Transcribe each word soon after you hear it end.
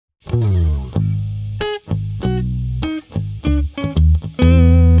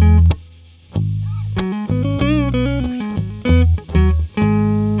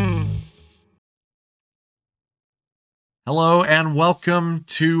welcome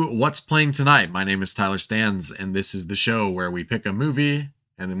to What's Playing Tonight. My name is Tyler Stans, and this is the show where we pick a movie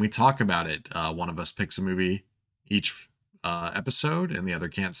and then we talk about it. One of us picks a movie each episode, and the other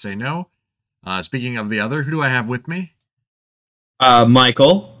can't say no. Speaking of the other, who do I have with me?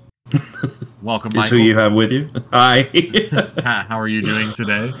 Michael. Welcome, Michael. Is who you have with you. Hi. How are you doing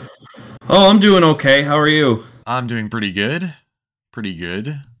today? Oh, I'm doing okay. How are you? I'm doing pretty good. Pretty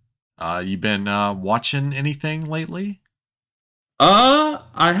good. You been watching anything lately?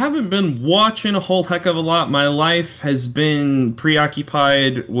 I haven't been watching a whole heck of a lot. My life has been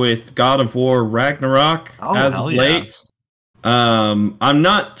preoccupied with God of War Ragnarok as of late. I'm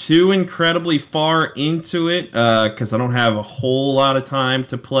not too incredibly far into it because I don't have a whole lot of time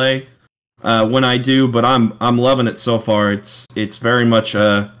to play when I do, but I'm loving it so far. It's very much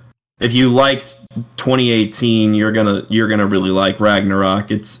if you liked 2018, you're gonna really like Ragnarok.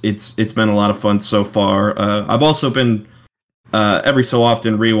 It's been a lot of fun so far. I've also been every so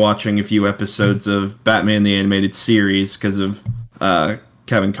often rewatching a few episodes of Batman the Animated Series because of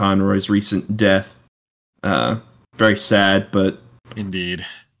Kevin Conroy's recent death. Very sad, but indeed,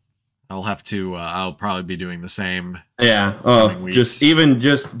 I'll probably be doing the same. Yeah. Oh, just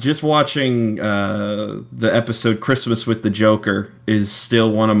watching the episode Christmas with the Joker is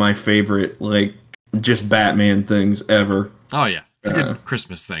still one of my favorite just Batman things ever. Oh yeah, it's a good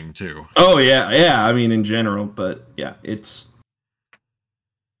Christmas thing too. Oh yeah. I mean, in general, but yeah, it's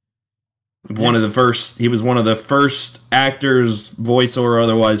one of the first. He was one of the first actors, voice or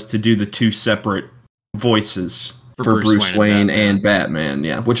otherwise, to do the two separate voices for Bruce Wayne and Batman.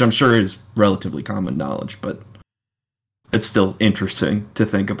 Yeah, which I'm sure is relatively common knowledge, but it's still interesting to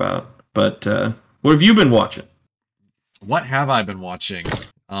think about. But what have you been watching? What have I been watching?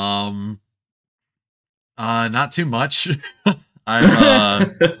 Not too much. I've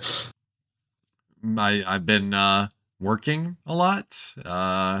been working a lot.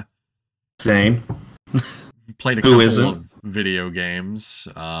 Same. Played a couple of video games.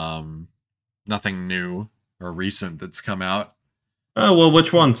 Nothing new or recent that's come out. Oh, well,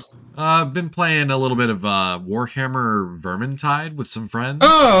 which ones? I've been playing a little bit of Warhammer Vermintide with some friends.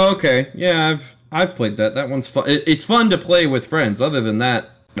 Oh, okay. Yeah, I've played that. That one's fun. It's fun to play with friends. Other than that,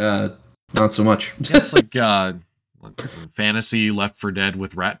 not so much. It's like fantasy Left 4 Dead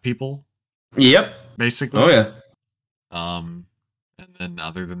with rat people. Yep. Basically. Oh, yeah. And then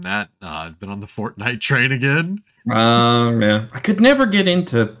other than that, I've been on the Fortnite train again. Yeah. I could never get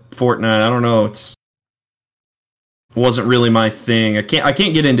into Fortnite. I don't know. Wasn't really my thing. I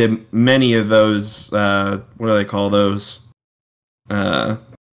can't get into many of those what do they call those?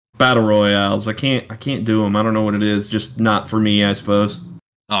 Battle royales. I can't do them. I don't know what it is. Just not for me, I suppose.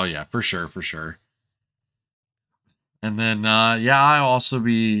 Oh yeah, for sure. And then I'll also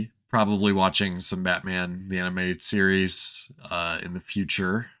be probably watching some Batman the Animated Series in the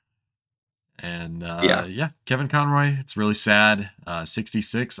future. And Kevin Conroy, it's really sad.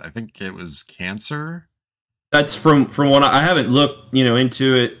 66, I think it was cancer. That's from what I haven't looked,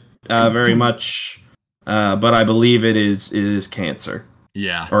 into it very much, but I believe it is cancer.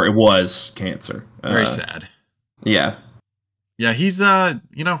 Yeah. Or it was cancer. Very sad. Yeah. Yeah, he's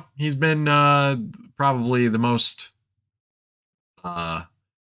he's been probably the most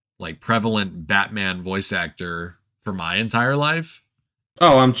prevalent Batman voice actor for my entire life.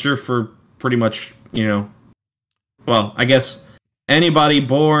 Oh, I'm sure for pretty much, well, I guess anybody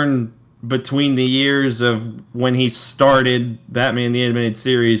born between the years of when he started Batman the Animated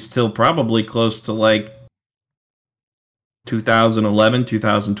Series till probably close to 2011,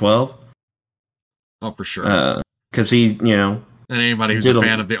 2012. Oh, for sure. Because he, and anybody who's a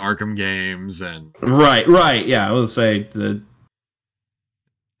fan of the Arkham games and right, yeah, I will say the.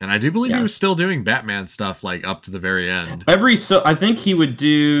 And I do believe he was still doing Batman stuff up to the very end. I think he would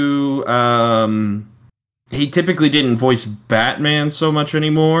do. He typically didn't voice Batman so much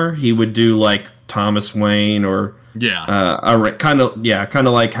anymore. He would do Thomas Wayne or kind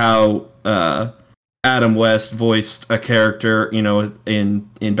of like how Adam West voiced a character, in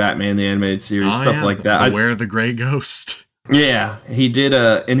Batman the Animated Series, like that. Beware the Gray Ghost. Yeah, he did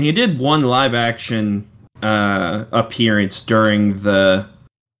and he did one live action appearance during the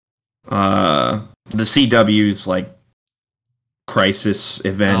CW's Crisis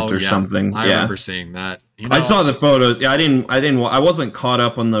event or something. I remember seeing that. I saw the photos. Yeah, I wasn't caught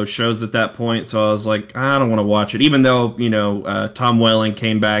up on those shows at that point, so I was like, I don't want to watch it. Even though Tom Welling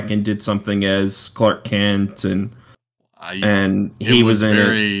came back and did something as Clark Kent, and he was in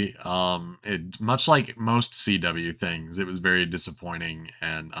very, it. Much like most CW things, it was very disappointing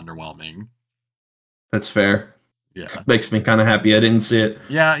and underwhelming. That's fair. Yeah. Makes me kind of happy I didn't see it.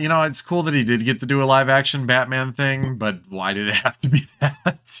 Yeah, it's cool that he did get to do a live action Batman thing, but why did it have to be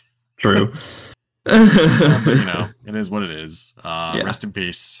that? True. But it is what it is. Rest in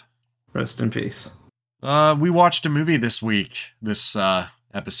peace. Rest in peace. We watched a movie this week, this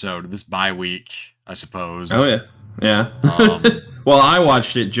episode, this bye week, I suppose. Oh yeah. Well, I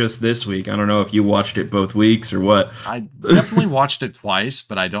watched it just this week. I don't know if you watched it both weeks or what. I definitely watched it twice,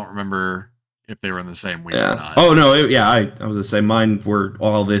 but I don't remember if they were in the same week or not. Oh no, I was gonna say mine were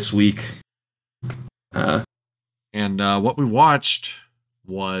all this week. And what we watched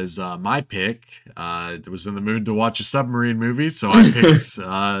was my pick. I was in the mood to watch a submarine movie, so I picked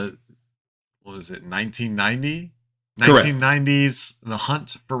what was it, 1990? Correct. 1990's The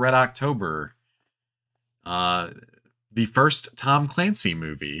Hunt for Red October. The first Tom Clancy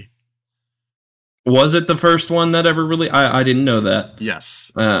movie. Was it the first one that ever really? I didn't know that.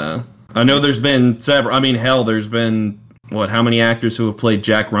 Yes. I know there's been several. I mean, hell, there's been how many actors who have played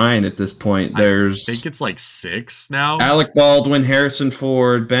Jack Ryan at this point? I think it's like 6 now. Alec Baldwin, Harrison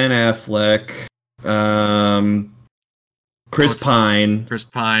Ford, Ben Affleck, Chris Pine. Chris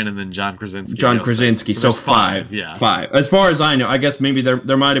Pine, and then John Krasinski. John Krasinski. So 5. Yeah. 5. As far as I know, I guess maybe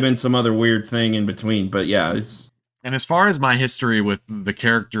there might have been some other weird thing in between, but yeah, it's. And as far as my history with the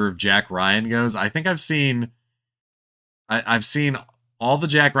character of Jack Ryan goes, I think I've seen all the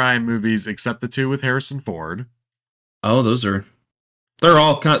Jack Ryan movies except the 2 with Harrison Ford. Oh, they're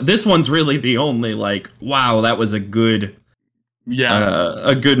all this one's really the only wow, that was a good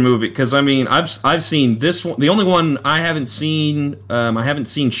movie, because I mean I've seen this one. The only one I haven't seen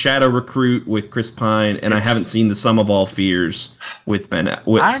Shadow Recruit with Chris Pine, and I haven't seen The Sum of All Fears with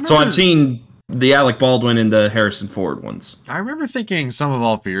so I've seen the Alec Baldwin and the Harrison Ford ones. I remember thinking Sum of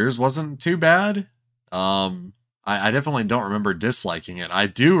All Fears wasn't too bad. I definitely don't remember disliking it. I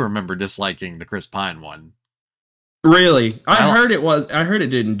do remember disliking the Chris Pine one. Really? I heard it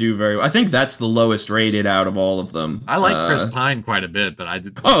didn't do very well. I think that's the lowest rated out of all of them. I like Chris Pine quite a bit, but I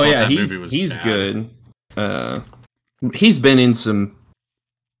did. Oh yeah, he's good. He's been in some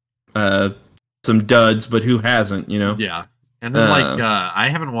duds, but who hasn't? Yeah. And then I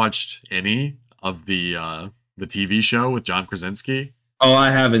haven't watched any of the TV show with John Krasinski. Oh,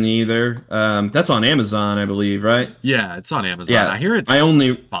 I haven't either. That's on Amazon, I believe, right? Yeah, it's on Amazon. Yeah, I hear it's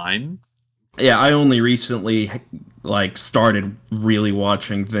fine. Yeah, I only recently started really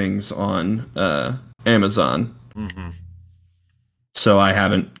watching things on Amazon. Mm-hmm. So I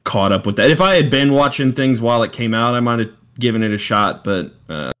haven't caught up with that. If I had been watching things while it came out, I might have given it a shot, but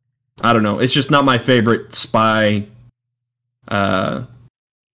I don't know. It's just not my favorite spy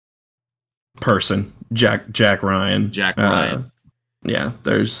person, Jack Ryan. Jack Ryan. Yeah,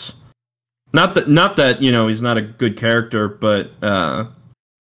 there's not that he's not a good character, but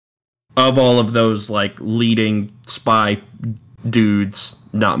of all of those leading spy dudes,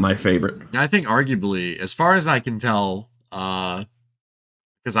 not my favorite. I think arguably, as far as I can tell, because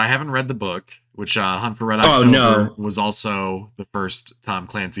I haven't read the book, which Hunt for Red October was also the first Tom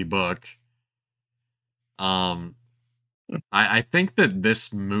Clancy book. I think that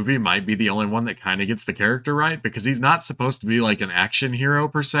this movie might be the only one that kind of gets the character right, because he's not supposed to be an action hero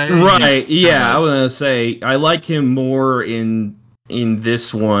per se. Right, yeah, I was going to say, I like him more in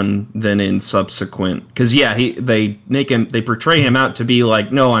this one than in subsequent, because they portray him out to be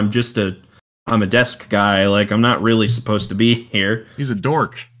no, I'm a desk guy, I'm not really supposed to be here. He's a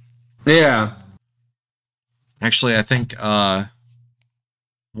dork. Yeah. Actually, I think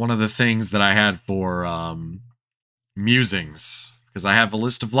one of the things that I had for musings, because I have a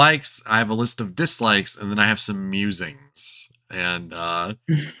list of likes, I have a list of dislikes, and then I have some musings, and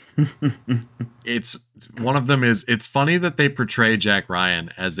it's one of them is, it's funny that they portray Jack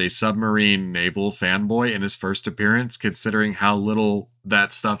Ryan as a submarine naval fanboy in his first appearance, considering how little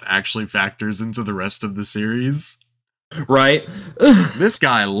that stuff actually factors into the rest of the series. Right. This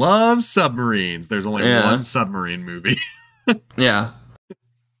guy loves submarines. There's only one submarine movie. Yeah.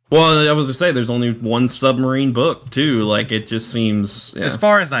 Well, I was to say, there's only one submarine book, too. It just seems... Yeah. As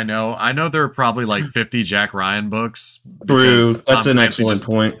far as I know there are probably 50 Jack Ryan books. True. That's an excellent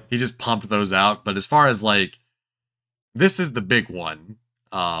point. He just pumped those out. But as far as, this is the big one.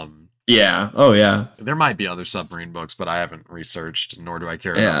 Yeah. Oh, yeah. There might be other submarine books, but I haven't researched, nor do I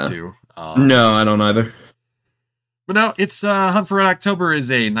care enough to. No, I don't either. But no, it's Hunt for Red October is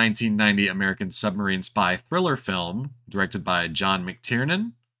a 1990 American submarine spy thriller film directed by John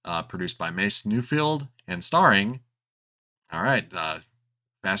McTiernan. Produced by Mace Newfield, and starring,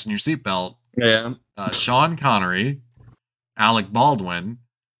 fasten your seatbelt. Yeah. Sean Connery, Alec Baldwin,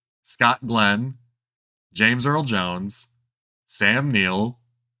 Scott Glenn, James Earl Jones, Sam Neill,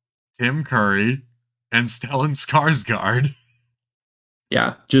 Tim Curry, and Stellan Skarsgård.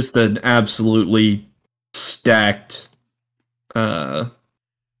 Yeah, just an absolutely stacked cast.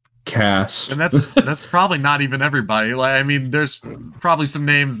 And that's probably not even everybody. Like, I mean, there's probably some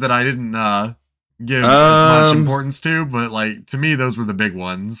names that I didn't give as much importance to, but like to me, those were the big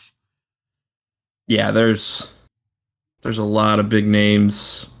ones. Yeah, there's a lot of big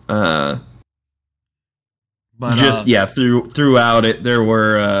names. But just throughout it, there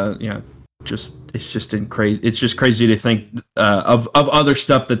were it's just crazy to think of other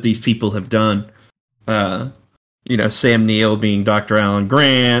stuff that these people have done. Sam Neill being Dr. Alan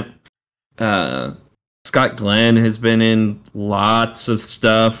Grant. Scott Glenn has been in lots of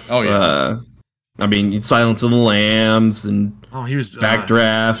stuff. Oh yeah. I mean, Silence of the Lambs and he was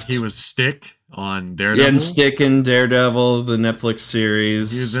Backdraft. He was Stick on Daredevil. Yeah, and Stick in Daredevil, the Netflix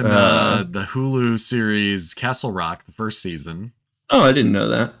series. He was in the Hulu series Castle Rock, the first season. Oh, I didn't know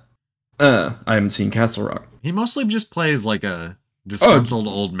that. I haven't seen Castle Rock. He mostly just plays like a disgruntled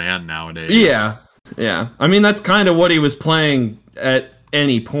old man nowadays. Yeah. Yeah. I mean, that's kind of what he was playing at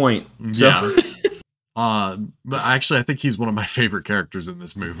any point. So. Yeah. But actually, I think he's one of my favorite characters in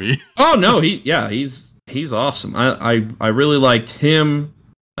this movie. Oh no, he's awesome. I really liked him.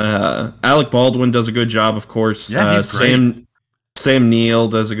 Alec Baldwin does a good job, of course. Yeah, he's great. Sam Neill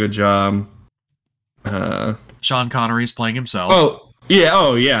does a good job. Sean Connery's playing himself. Oh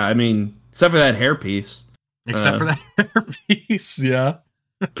yeah. I mean, except for that hairpiece. Yeah.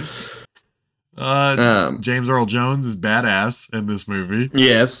 James Earl Jones is badass in this movie.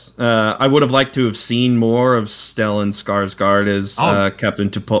 Yes. I would have liked to have seen more of Stellan Skarsgård as Captain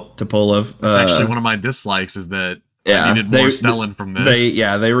Tupolev. That's actually one of my dislikes, is that I needed more Stellan from this.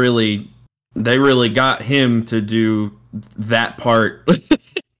 They really got him to do that part.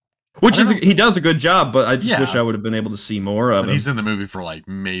 Which he does a good job, but I just wish I would have been able to see more of him. He's in the movie for like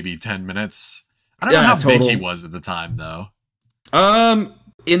maybe 10 minutes. I don't know how big he was at the time, though.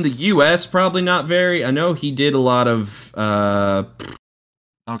 In the U.S., probably not very. I know he did a lot of... Oh,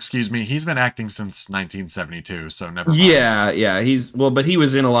 excuse me. He's been acting since 1972, so never mind. Yeah. But he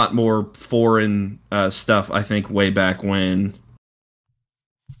was in a lot more foreign stuff, I think, way back when.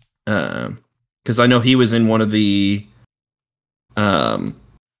 Because I know he was in one of the... it's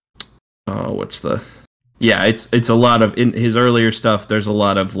a lot of... In his earlier stuff, there's a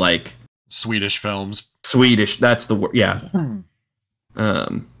lot of, like... Swedish films. Swedish, that's the word, yeah.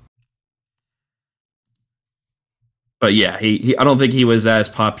 But yeah, he I don't think he was as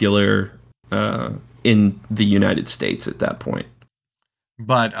popular in the United States at that point.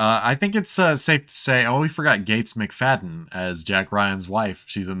 But I think it's safe to say, we forgot Gates McFadden as Jack Ryan's wife.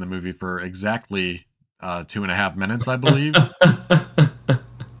 She's in the movie for exactly 2.5 minutes, I believe.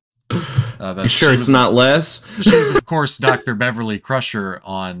 It's not less? She was, of course, Dr. Beverly Crusher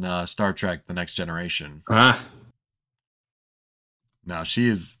on Star Trek The Next Generation. No, she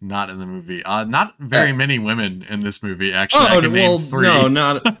is not in the movie. Not very many women in this movie, actually. I can name 3. No,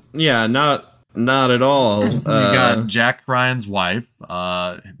 not at all. You got Jack Ryan's wife,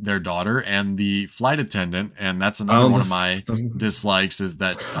 their daughter, and the flight attendant, and that's another one of my dislikes, is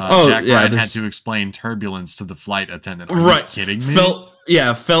that Jack Ryan had to explain turbulence to the flight attendant. Are you kidding me?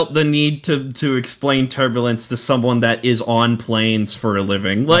 Felt the need to explain turbulence to someone that is on planes for a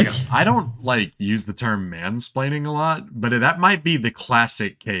living. Like, I don't use the term mansplaining a lot, but that might be the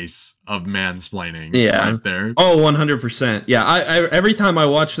classic case of mansplaining. Yeah, right there. Oh, 100%. Yeah, I every time I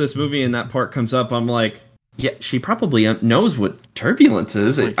watch this movie and that part comes up, I'm like, yeah, she probably knows what turbulence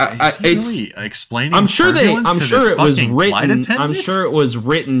is. It's really explaining. I'm sure it was written. I'm sure it was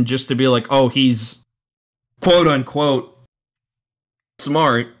written just to be like, oh, he's quote unquote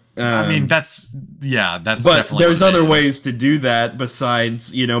smart. I mean, that's but definitely. There's other ways to do that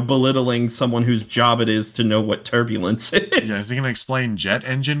besides, belittling someone whose job it is to know what turbulence is. Yeah, is he going to explain jet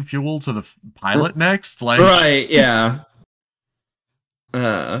engine fuel to the pilot next? Right? Yeah.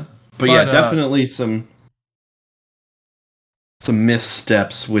 But yeah, definitely some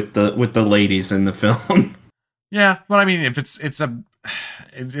missteps with the ladies in the film. Yeah, but I mean, if it's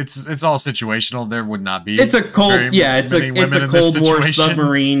all situational. There would not be. It's a Cold War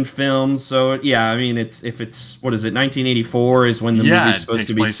submarine film. So yeah, I mean, it's what is it? 1984 is when the movie's supposed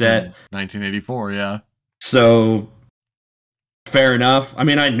to be set. 1984, yeah. So fair enough. I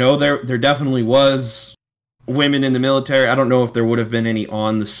mean, I know there definitely was women in the military. I don't know if there would have been any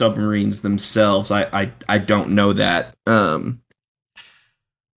on the submarines themselves. I don't know that.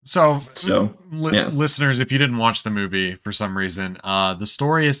 Listeners, if you didn't watch the movie for some reason, the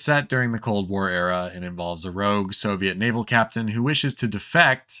story is set during the Cold War era and involves a rogue Soviet naval captain who wishes to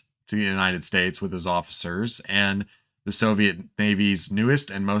defect to the United States with his officers, and the Soviet Navy's newest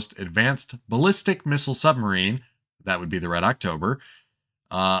and most advanced ballistic missile submarine. That would be the Red October.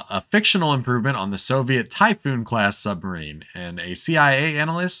 A fictional improvement on the Soviet Typhoon class submarine. And a CIA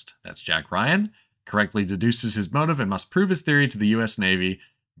analyst, that's Jack Ryan, correctly deduces his motive and must prove his theory to the U.S. Navy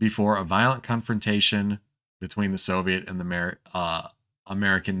before a violent confrontation between the Soviet and the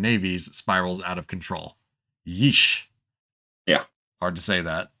American navies spirals out of control. Yeesh. Yeah. Hard to say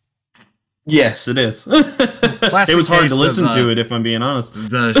that. Yes, it is. It was hard to listen to it, if I'm being honest.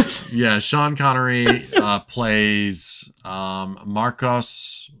 Sean Connery plays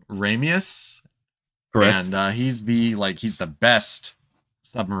Marcos Ramius. Correct. And he's the best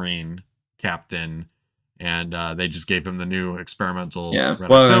submarine captain. And they just gave him the new experimental Red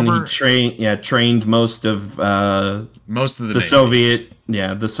October. And he trained most of the Navy.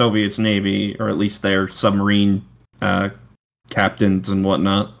 the Soviet's Navy, or at least their submarine captains and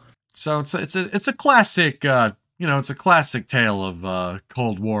whatnot. So it's a classic, it's a classic tale of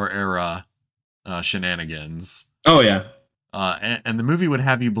Cold War era shenanigans. Oh yeah, and the movie would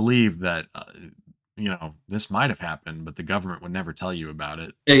have you believe that this might have happened, but the government would never tell you about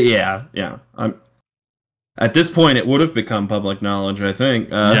it. Yeah. At this point, it would have become public knowledge, I think.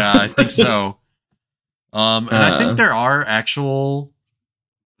 Yeah, I think so. And I think there are actual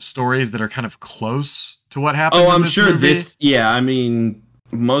stories that are kind of close to what happened. I'm sure movie. I mean,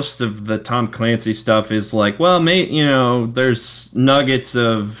 most of the Tom Clancy stuff is like, well, mate, there's nuggets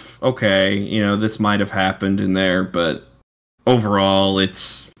of, okay, this might have happened in there, but overall,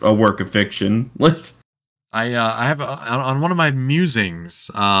 it's a work of fiction. Like, I have on one of my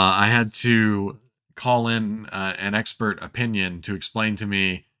musings, I had to call in an expert opinion to explain to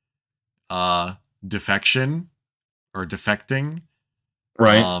me defection or defecting.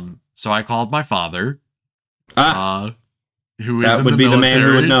 Right. So I called my father, who is that in would the be military, the man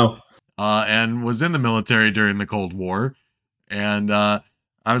who would know, and was in the military during the Cold War. And I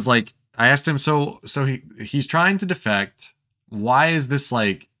was like, I asked him, so he's trying to defect. Why is this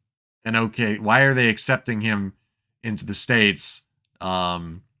like why are they accepting him into the States?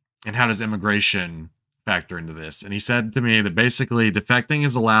 And how does immigration factor into this? And he said to me that basically defecting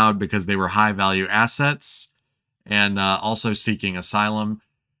is allowed because they were high value assets and also seeking asylum,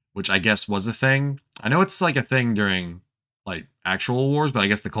 which I guess was a thing. I know it's like a thing during like actual wars, but I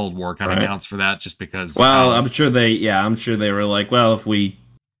guess the Cold War kind of counts for that just because. Well, I'm sure they were like, well, if we,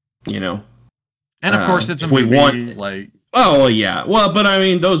 and of course it's a movie, like. Oh yeah, well, but I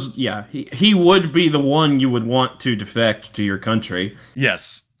mean, he would be the one you would want to defect to your country.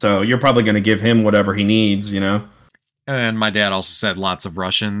 Yes. So you're probably going to give him whatever he needs, And my dad also said lots of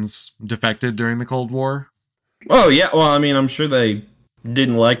Russians defected during the Cold War. Oh yeah, well, I mean, I'm sure they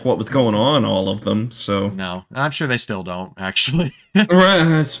didn't like what was going on, all of them. So no, I'm sure they still don't, actually. Right,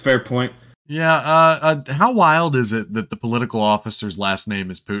 that's a fair point. Yeah. How wild is it that the political officer's last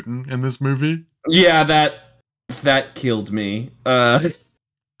name is Putin in this movie? Yeah, that killed me. I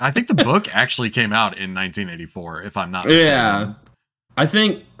think the book actually came out in 1984, if I'm not mistaken. Yeah. I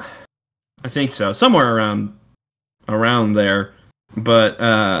think so. Somewhere around there. But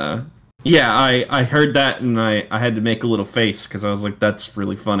I heard that and I had to make a little face because I was like, that's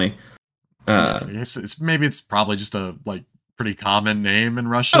really funny. It's probably just a like pretty common name in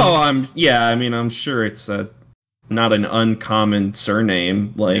Russian. Oh, I'm sure it's not an uncommon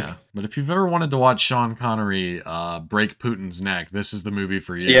surname. Like, yeah, but if you've ever wanted to watch Sean Connery break Putin's neck, this is the movie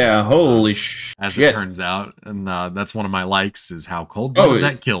for you. Yeah, holy shit. As it turns out, and that's one of my likes is how cold-blooded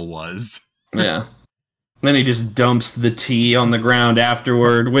that kill was. Yeah. Then he just dumps the tea on the ground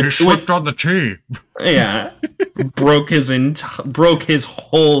afterward. He slipped on the tea. Yeah, broke his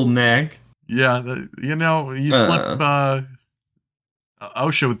whole neck. Yeah, you slip.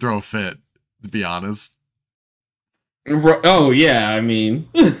 OSHA would throw a fit, to be honest. Oh yeah, I mean,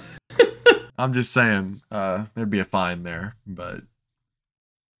 I'm just saying, there'd be a fine there, but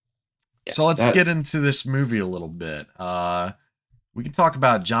so let's get into this movie a little bit. We can talk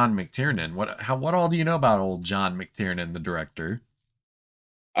about John McTiernan. What all do you know about old John McTiernan, the director?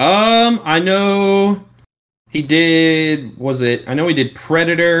 I know he did. I know he did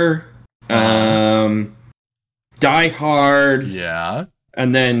Predator, Die Hard, yeah,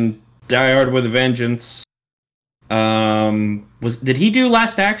 and then Die Hard with a Vengeance. Did he do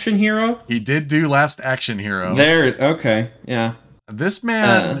Last Action Hero? He did do Last Action Hero. Okay, yeah. This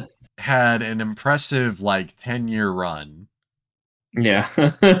man had an impressive 10-year run. Yeah.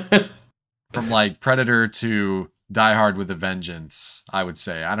 From Predator to Die Hard with a Vengeance, I would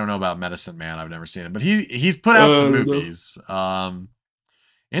say. I don't know about Medicine Man. I've never seen it, but he's put out some movies.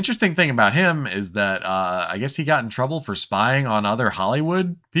 Interesting thing about him is that I guess he got in trouble for spying on other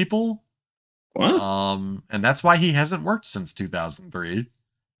Hollywood people. What? And that's why he hasn't worked since 2003.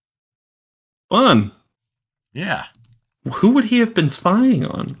 Fun. Yeah. Who would he have been spying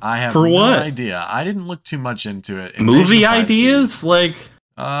on? I have For no what? idea. I didn't look too much into it. Movie ideas? Like,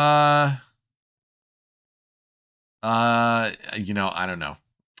 I don't know.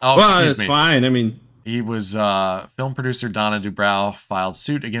 Oh, well, it's fine. I mean, he was film producer Donna Dubrow filed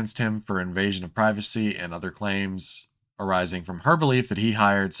suit against him for invasion of privacy and other claims arising from her belief that he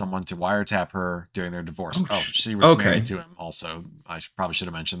hired someone to wiretap her during their divorce. She was married to him also. I probably should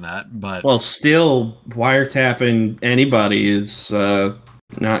have mentioned that, but well, still wiretapping anybody is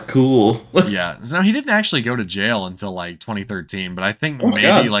not cool. Yeah. So he didn't actually go to jail until like 2013, but I think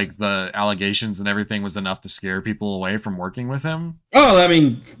maybe like the allegations and everything was enough to scare people away from working with him. Oh, I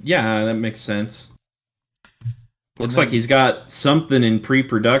mean, yeah, that makes sense. Looks like he's got something in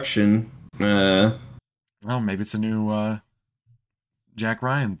pre-production. Oh, maybe it's a new Jack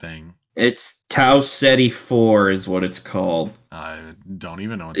Ryan thing. It's Tau Ceti 4 is what it's called. I don't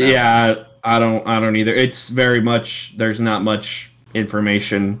even know what that is. I don't either. It's very much, there's not much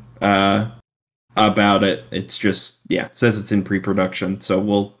information about it. It's just, it says it's in pre-production,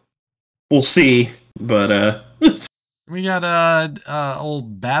 so we'll see. But we got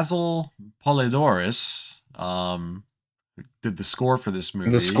old Basil Polidoris did the score for this movie.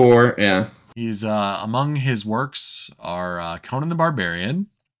 The score, yeah. He's among his works are Conan the Barbarian,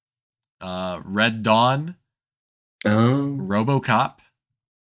 Red Dawn, RoboCop,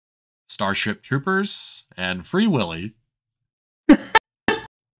 Starship Troopers, and Free Willy.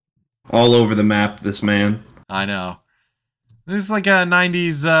 All over the map, this man. I know. This is like a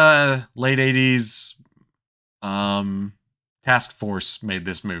 90s, late 80s task force made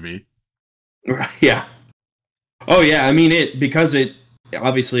this movie. Yeah. Oh yeah, I mean because it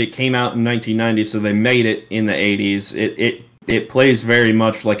obviously it came out in 1990, so they made it in the 80s. It plays very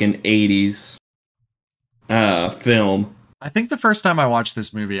much like an 80s film. I think the first time I watched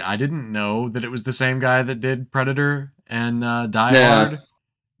this movie, I didn't know that it was the same guy that did Predator and Die Hard.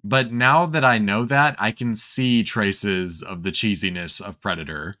 But now that I know that, I can see traces of the cheesiness of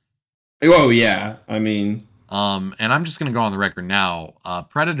Predator. Oh yeah, I mean, and I'm just gonna go on the record now.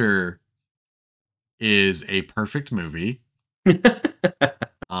 Predator is a perfect movie.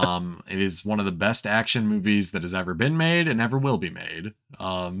 It is one of the best action movies that has ever been made and ever will be made.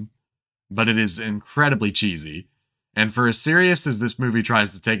 But it is incredibly cheesy. And for as serious as this movie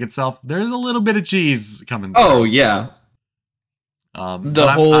tries to take itself, there's a little bit of cheese coming through. Oh yeah. I'm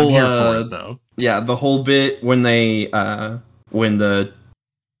here for it though. Yeah, the whole bit when they when the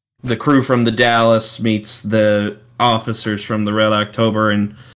crew from the Dallas meets the officers from the Red October,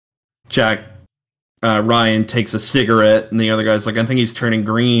 and Jack Ryan takes a cigarette, and the other guy's like, I think he's turning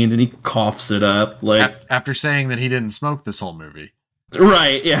green, and he coughs it up. Like after saying that he didn't smoke this whole movie.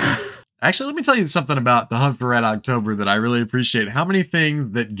 Right, yeah. Actually, let me tell you something about The Hunt for Red October that I really appreciate. How many things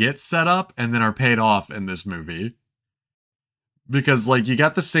that get set up and then are paid off in this movie. Because, like, you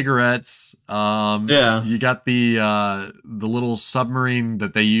got the cigarettes, you got the little submarine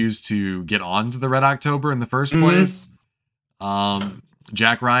that they use to get onto the Red October in the first place.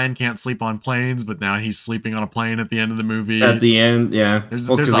 Jack Ryan can't sleep on planes, but now he's sleeping on a plane at the end of the movie. At the end, yeah. Because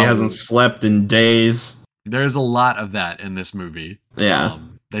he hasn't slept in days. There's a lot of that in this movie. Yeah.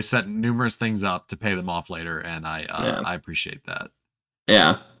 They set numerous things up to pay them off later, and I appreciate that.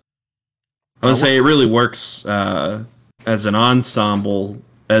 Yeah. I would say it really works as an ensemble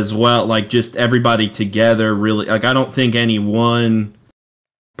as well. Like, just everybody together really... Like, I don't think any one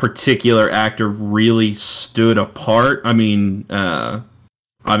particular actor really stood apart. I mean,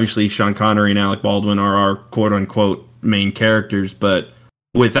 obviously Sean Connery and Alec Baldwin are our quote-unquote main characters, but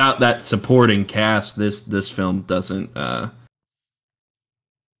without that supporting cast, this film doesn't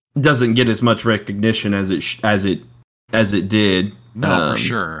get as much recognition as it did. No, for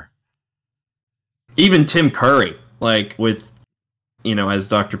sure. Even Tim Curry, like with as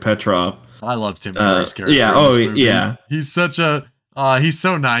Dr. Petrov. I love Tim Curry's character. Yeah. Yeah. He's such a he's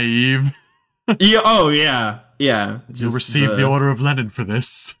so naive. Yeah. Oh yeah. Yeah. You'll receive the Order of Lenin for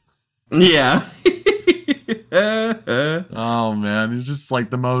this. Yeah. Oh man, he's just like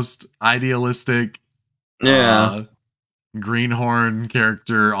the most idealistic. Yeah. Greenhorn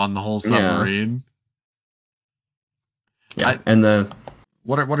character on the whole submarine. Yeah. And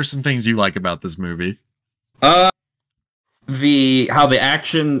what are some things you like about this movie? How the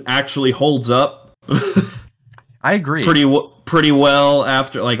action actually holds up. I agree. Pretty well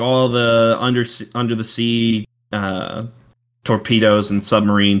after like all the under the sea torpedoes and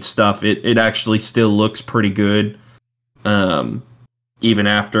submarine stuff. It actually still looks pretty good. Even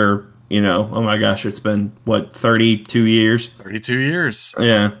after, oh my gosh, it's been, 32 years? 32 years.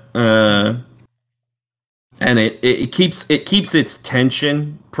 Yeah. and it keeps its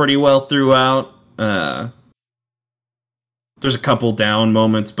tension pretty well throughout. There's a couple down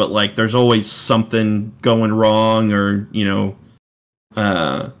moments, but like there's always something going wrong, or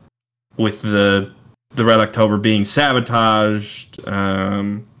with the Red October being sabotaged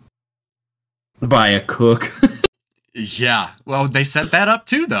by a cook. Yeah, well, they set that up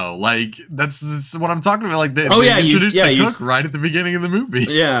too, though. Like that's what I'm talking about. Like they introduced the cook right at the beginning of the movie.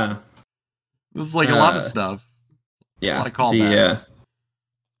 Yeah, this is like a lot of stuff. Yeah, a lot of callbacks.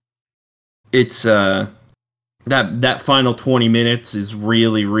 It's that final 20 minutes is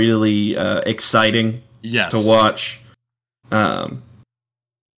really, really exciting. Yes. To watch.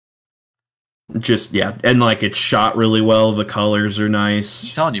 And like it's shot really well. The colors are nice. I'm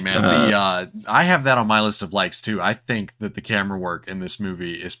telling you, man. I have that on my list of likes too. I think that the camera work in this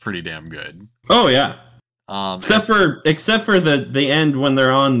movie is pretty damn good. Oh yeah. Except for the end when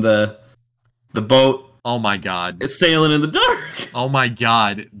they're on the boat. Oh my god. It's sailing in the dark. Oh my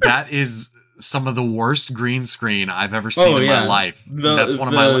god. That is some of the worst green screen I've ever seen in my life. That's one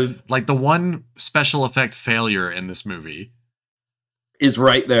of my like the one special effect failure in this movie. Is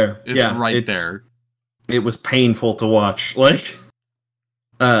right there. It's right there. It was painful to watch. Like,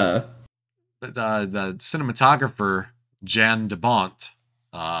 the cinematographer Jan de Bont,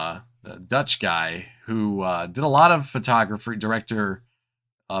 the Dutch guy who did a lot of director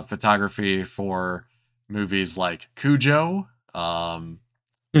of photography for movies like Cujo,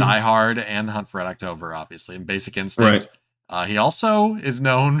 Die Hard, and The Hunt for Red October, obviously, and Basic Instinct. Right. He also is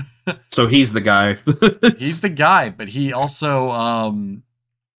known. So he's the guy. He's the guy, but he also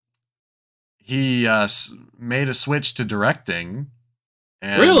made a switch to directing.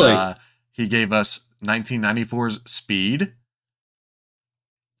 And, really? He gave us 1994's Speed.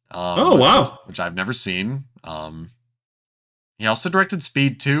 Oh wow! Which I've never seen. He also directed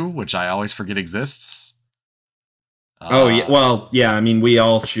Speed 2, which I always forget exists. Oh yeah, well yeah. I mean, we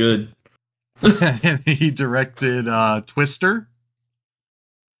all should. And he directed Twister.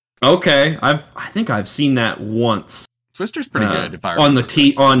 Okay, I think I've seen that once. Twister's pretty good if I remember.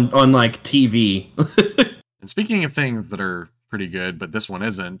 On like TV. And speaking of things that are pretty good, but this one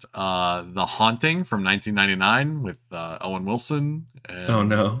isn't, The Haunting from 1999 with Owen Wilson. And, oh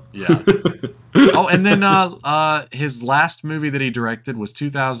no. Yeah. Oh, and then his last movie that he directed was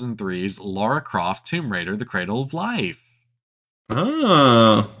 2003's Lara Croft Tomb Raider: The Cradle of Life.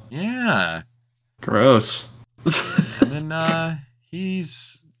 Oh. Yeah. Gross. And then he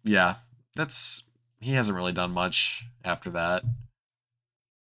hasn't really done much after that.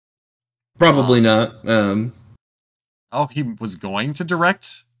 Probably not. Oh, he was going to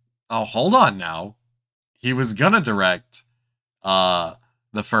direct? Oh, hold on now. He was gonna direct the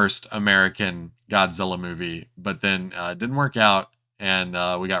first American Godzilla movie, but then it didn't work out, and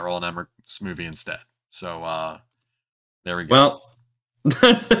we got Roland Emmerich's movie instead. So there we go. Well,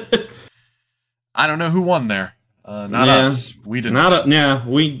 I don't know who won there. Not us. We did not.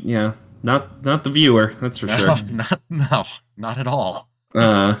 Not the viewer. That's for sure. Not at all.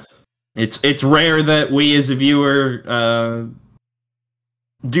 It's rare that we as a viewer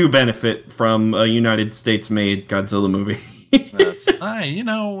do benefit from a United States-made Godzilla movie.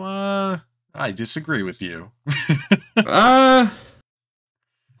 I disagree with you.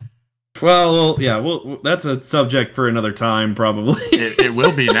 Well, yeah, well, that's a subject for another time, probably. It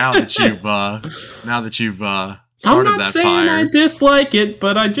will be now that you've started that fire. I'm not saying I dislike it,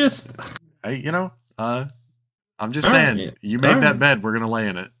 but I just, I'm just saying, you made that bed, we're gonna lay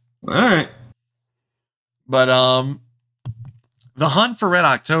in it. All right. But The Hunt for Red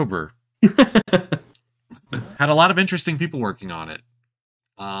October had a lot of interesting people working on it.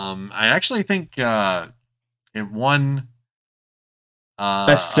 I actually think it won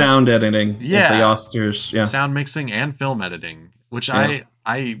best sound editing. Yeah, the Oscars. Yeah, sound mixing and film editing, which I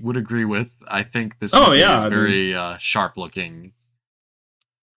would agree with. I think this movie is very sharp looking.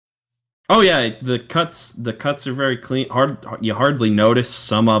 Oh yeah, the cuts are very clean. You hardly notice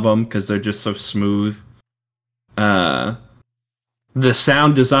some of them because they're just so smooth. The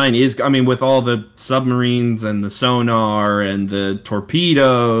sound design is, I mean, with all the submarines and the sonar and the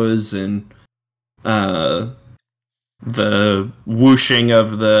torpedoes and the whooshing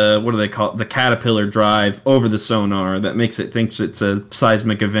of the, what do they call it, the caterpillar drive over the sonar that makes it thinks it's a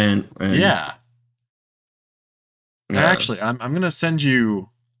seismic event. And, yeah. Actually, I'm gonna send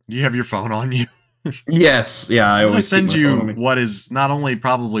you. Do you have your phone on you? Yes. Yeah, I always send you what is not only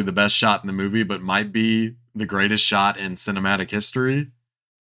probably the best shot in the movie, but might be the greatest shot in cinematic history.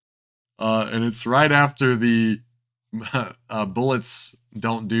 And it's right after the bullets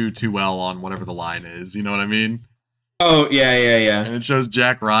don't do too well on whatever the line is. You know what I mean? Oh, yeah. And it shows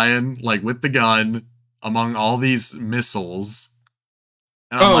Jack Ryan, like, with the gun, among all these missiles.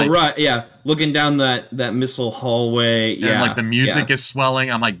 And I'm right, yeah. Looking down that missile hallway, yeah. And like the music is swelling.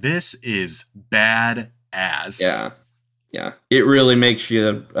 I'm like, this is badass. Yeah. It really makes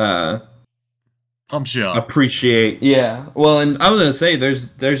you pumps you up. Appreciate. Yeah. Well, and I was gonna say there's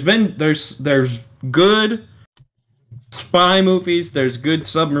good spy movies, there's good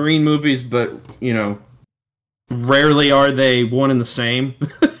submarine movies, but rarely are they one and the same.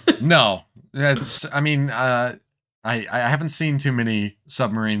 No. I haven't seen too many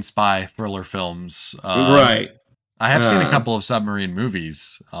submarine spy thriller films. Right. I have seen a couple of submarine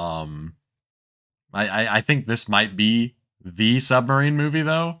movies. I think this might be the submarine movie,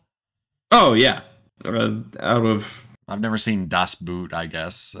 though. Oh, yeah. I've never seen Das Boot, I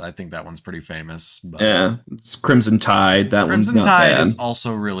guess. I think that one's pretty famous. But yeah, it's Crimson Tide. Crimson Tide is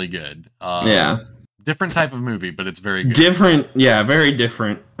also really good. Different type of movie, but it's very good. Very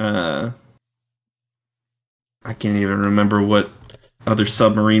different. I can't even remember what other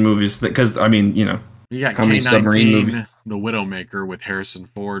submarine movies because you got K-19, submarine movies. The Widowmaker with Harrison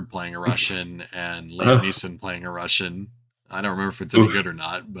Ford playing a Russian and Liam Neeson playing a Russian. I don't remember if it's any good or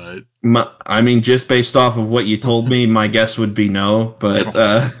not, but just based off of what you told me, my guess would be no.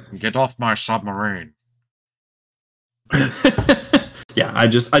 But get off my submarine. Yeah, I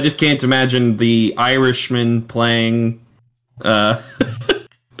just can't imagine the Irishman playing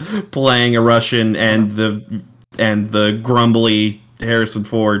playing a Russian and the grumbly Harrison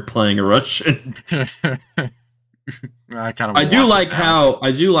Ford playing a Russian. I do like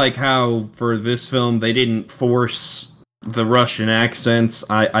how for this film they didn't force the Russian accents.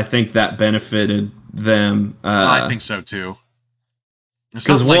 I think that benefited them. I think so too.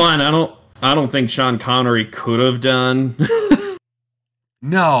 Because I don't think Sean Connery could have done.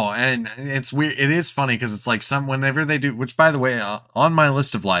 No, and it's weird. It is funny because it's like whenever they do, which by the way, on my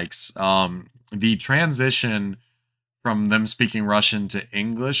list of likes, the transition from them speaking Russian to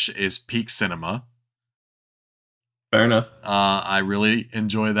English is peak cinema. Fair enough. I really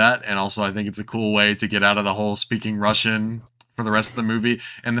enjoy that, and also I think it's a cool way to get out of the whole speaking Russian for the rest of the movie.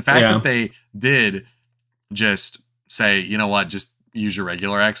 And the fact that they did just say, you know what, just use your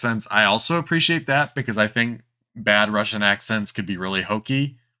regular accents, I also appreciate that because I think bad Russian accents could be really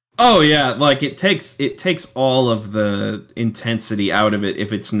hokey. Oh yeah, like it takes all of the intensity out of it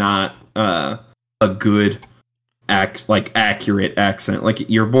if it's not a good accurate accent. Like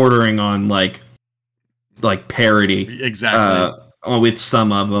you're bordering on like parody. Exactly. With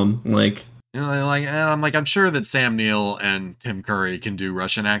some of them, and I'm sure that Sam Neill and Tim Curry can do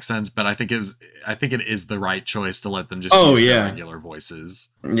Russian accents, but I think it is the right choice to let them just use their regular voices.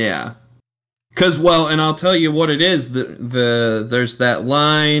 Yeah. And I'll tell you what it is. There's that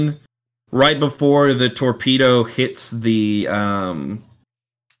line right before the torpedo hits the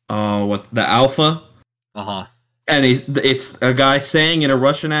what's the Alpha? And it's a guy saying in a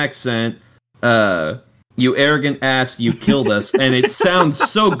Russian accent, "You arrogant ass, you killed us," and it sounds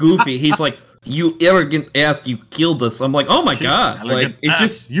so goofy. He's like, "You arrogant ass, you killed us." I'm like, "Oh my god!" Like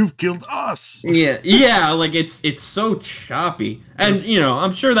you've killed us. Yeah. Like it's so choppy, and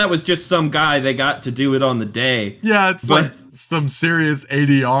I'm sure that was just some guy they got to do it on the day. Yeah, it's like some serious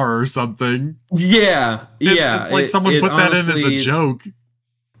ADR or something. Yeah, it's like someone put that in as a joke.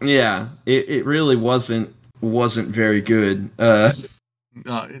 Yeah, it really wasn't very good.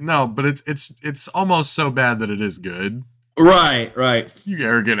 No, but it's almost so bad that it is good. Right. You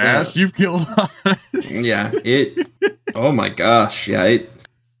arrogant ass, you've killed us. Yeah, oh my gosh, yeah,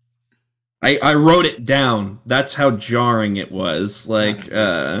 I wrote it down. That's how jarring it was. I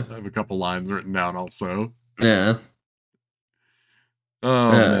have a couple lines written down also. Yeah.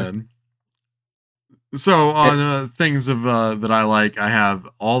 Oh man. So on things of that I like, I have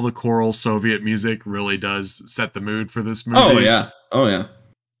all the choral Soviet music really does set the mood for this movie. Oh yeah.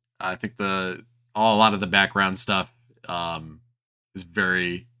 I think a lot of the background stuff is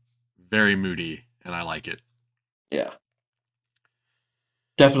very, very moody, and I like it. Yeah.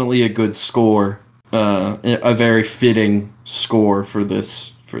 Definitely a good score. A very fitting score for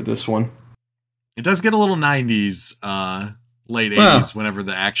this one. It does get a little 90s, late 80s whenever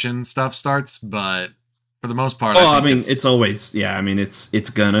the action stuff starts, but for the most part, it's always, it's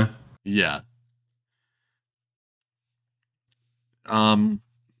gonna. Yeah.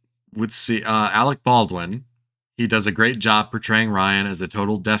 Let's see. Alec Baldwin, he does a great job portraying Ryan as a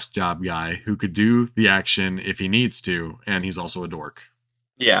total desk job guy who could do the action if he needs to, and he's also a dork.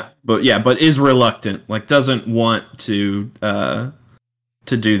 But is reluctant, doesn't want to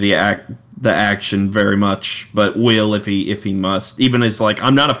do the action very much, but will if he must. Even as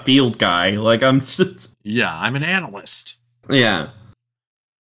I'm not a field guy, I'm just I'm an analyst. Yeah.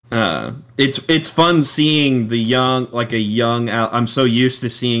 It's fun seeing the young, like a young. I'm so used to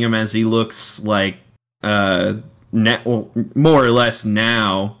seeing him as he looks like more or less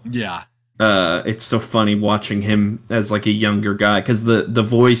now. Yeah. It's so funny watching him as like a younger guy because the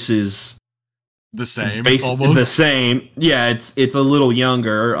voice is the same, almost the same. Yeah, it's a little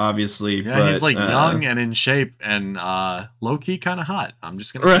younger, obviously. Yeah, but, he's like young and in shape and low key kind of hot. I'm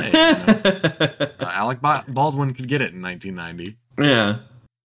just gonna say, it, Alec Baldwin could get it in 1990. Yeah.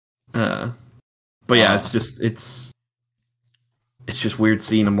 But yeah, it's just weird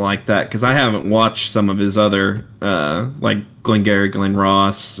seeing him like that because I haven't watched some of his other like Glengarry Glen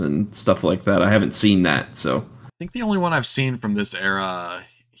Ross and stuff like that. I haven't seen that, so I think the only one I've seen from this era,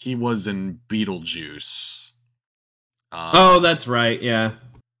 he was in Beetlejuice. Oh, that's right, yeah.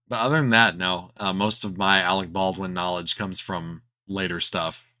 But other than that, no. Most of my Alec Baldwin knowledge comes from later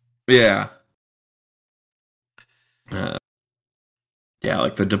stuff. Yeah. Yeah,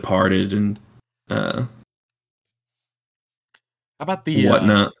 like The Departed and how about the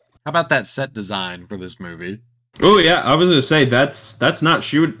whatnot? How about that set design for this movie? Oh yeah, I was gonna say that's not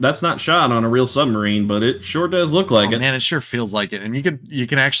shot on a real submarine, but it sure does look like it. Man, it sure feels like it. And you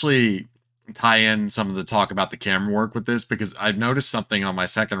can actually tie in some of the talk about the camera work with this because I've noticed something on my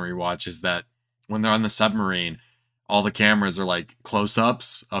second rewatch is that when they're on the submarine, all the cameras are like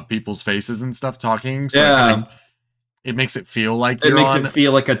close-ups of people's faces and stuff talking. So yeah. It makes it feel like it makes it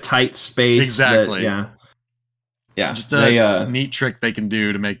feel like a tight space. Exactly. Yeah. Just a neat trick they can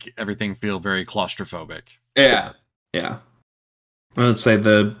do to make everything feel very claustrophobic. Yeah. I would say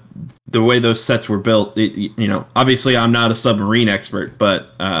the way those sets were built, obviously I'm not a submarine expert,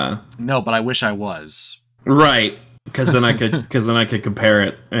 but no, but I wish I was. Right, because then I could compare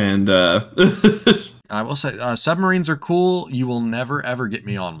it, and I will say submarines are cool. You will never ever get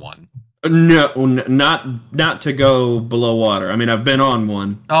me on one. No, not to go below water. I mean, I've been on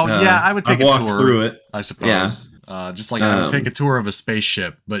one. Oh yeah, I would take a tour through it. I suppose. Yeah. Just like I would take a tour of a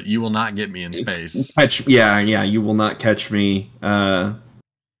spaceship, but you will not get me in space. You will not catch me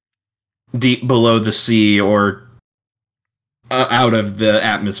deep below the sea or out of the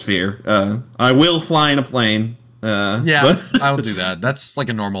atmosphere. I will fly in a plane. I will do that. That's like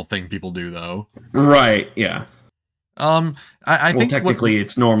a normal thing people do, though. Right? Yeah. I think technically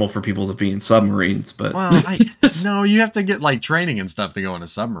it's normal for people to be in submarines, but no, you have to get like training and stuff to go in a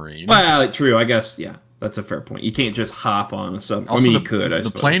submarine. Well, true. I guess that's a fair point. You can't just hop on a submarine. I mean, you could. I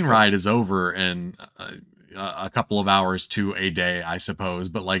suppose. The plane ride is over in a couple of hours to a day, I suppose.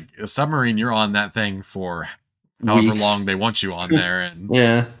 But like a submarine, you're on that thing for however long they want you on there,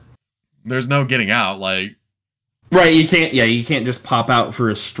 and there's no getting out. Like, right? You can't. Yeah, you can't just pop out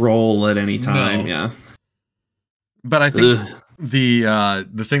for a stroll at any time. No. Yeah. But I think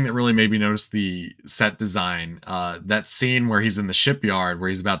the thing that really made me notice the set design, that scene where he's in the shipyard where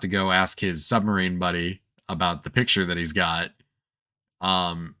he's about to go ask his submarine buddy about the picture that he's got.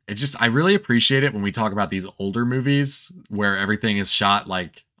 I really appreciate it when we talk about these older movies where everything is shot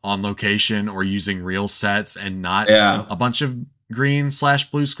like on location or using real sets and not a bunch of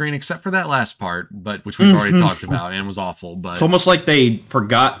green/blue screen, except for that last part, but which we've already talked about and was awful. But it's almost like they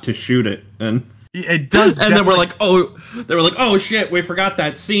forgot to shoot it, and it does. And then they were like, oh shit, we forgot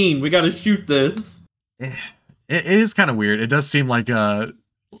that scene. We got to shoot this. It is kind of weird. It does seem like a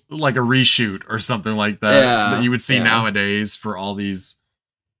reshoot or something like that you would see nowadays for all these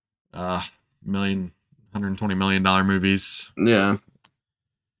 $120 million movies. Yeah.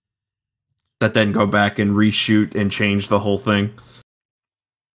 That then go back and reshoot and change the whole thing.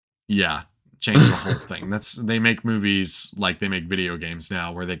 Yeah, change the whole thing. They make movies like they make video games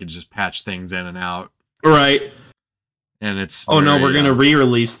now, where they can just patch things in and out. Right. And it's we're gonna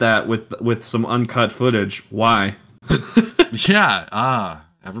re-release that with some uncut footage. Why?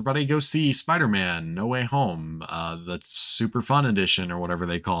 Everybody go see Spider-Man: No Way Home, the Super Fun Edition or whatever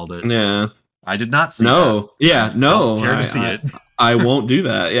they called it. Yeah. I did not see that. Yeah, no. I don't care to see it. I won't do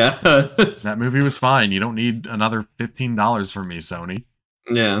that, yeah. That movie was fine. You don't need another $15 from me, Sony.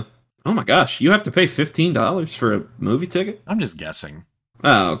 Yeah. Oh my gosh, you have to pay $15 for a movie ticket? I'm just guessing.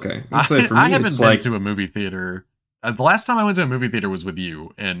 Oh, okay. I haven't been to a movie theater. The last time I went to a movie theater was with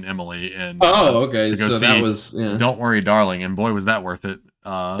you and Emily. And okay. So that was... Don't Worry, Darling. And boy, was that worth it.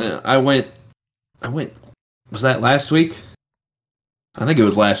 I went... Was that last week? I think it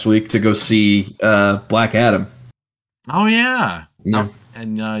was last week to go see Black Adam. Oh, yeah.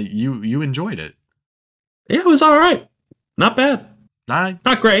 And you enjoyed it. Yeah, it was all right. Not bad.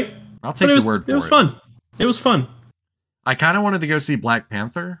 Not great. I'll take your word for it. It was fun. It was fun. I kind of wanted to go see Black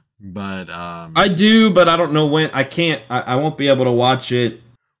Panther, but... I do, but I don't know when. I can't... I won't be able to watch it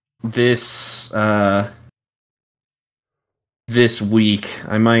this this week.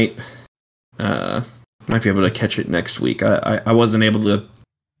 I might be able to catch it next week. I wasn't able to.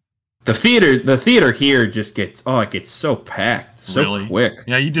 The theater here just gets so packed so quick.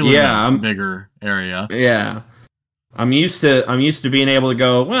 Yeah, you do live in a bigger area. Yeah, I'm used to being able to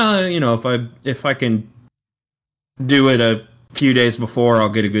go. Well, you know, if I can do it a few days before, I'll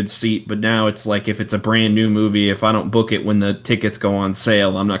get a good seat. But now it's like if it's a brand new movie, if I don't book it when the tickets go on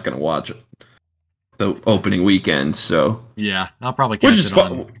sale, I'm not going to watch it the opening weekend. So yeah, I'll probably catch it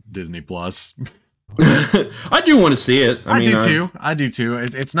on Disney Plus. I do want to see it. I do too.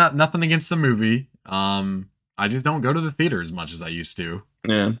 It's not nothing against the movie. I just don't go to the theater as much as I used to.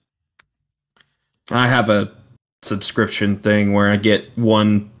 Yeah, I have a subscription thing where I get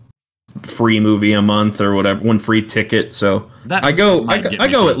one free movie a month or whatever, one free ticket. So I go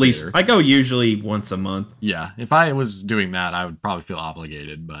at least. I go usually once a month. Yeah, if I was doing that, I would probably feel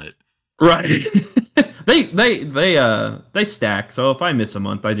obligated. But right, they stack. So if I miss a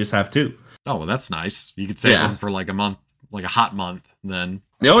month, I just have two. Oh, well, that's nice. You could save them for like a month, like a hot month, then.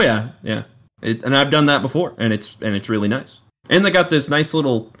 Oh yeah. And I've done that before, and it's really nice. And they got this nice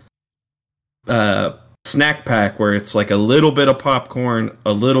little snack pack where it's like a little bit of popcorn,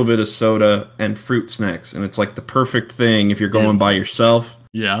 a little bit of soda, and fruit snacks, and it's like the perfect thing if you're going by yourself.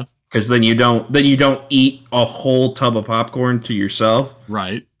 Yeah. Because then you don't eat a whole tub of popcorn to yourself.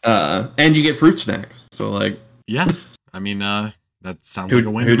 Right. And you get fruit snacks. So like. Yeah. I mean, that sounds like a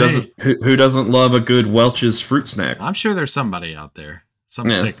win. Who doesn't love a good Welch's fruit snack? I'm sure there's somebody out there. Some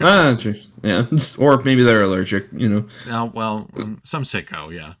sicko. Yeah. Or maybe they're allergic, you know. Well, some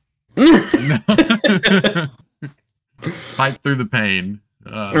sicko, yeah. Fight through the pain.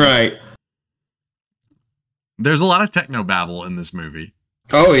 Right. There's a lot of technobabble in this movie.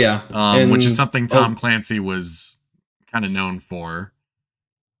 Oh, yeah. Which is something Tom Clancy was kind of known for.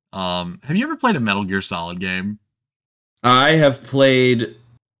 Have you ever played a Metal Gear Solid game? I have played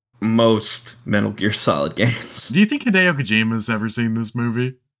most Metal Gear Solid games. Do you think Hideo Kojima's ever seen this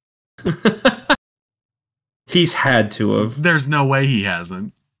movie? He's had to have. There's no way he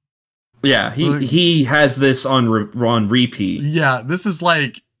hasn't. Yeah, he has this on repeat. Yeah, this is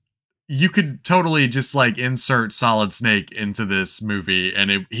like, you could totally just like insert Solid Snake into this movie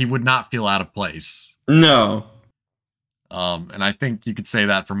and he would not feel out of place. No. And I think you could say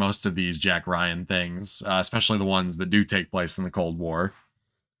that for most of these Jack Ryan things, especially the ones that do take place in the Cold War.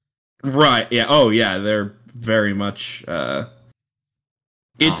 Right. Yeah. Oh, yeah. They're very much.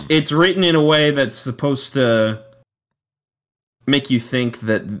 It's written in a way that's supposed to make you think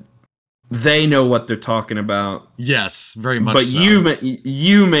that they know what they're talking about. Yes, very much. But so.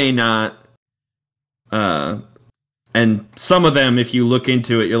 you may not. And some of them, if you look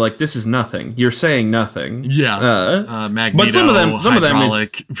into it, you're like, "This is nothing. You're saying nothing." Yeah, Magneto, but some of them,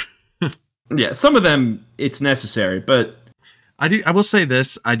 hydraulic. Yeah, some of them it's necessary. But I will say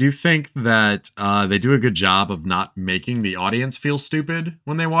this: I do think that they do a good job of not making the audience feel stupid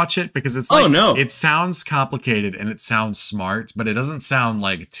when they watch it, because it's like, it sounds complicated and it sounds smart, but it doesn't sound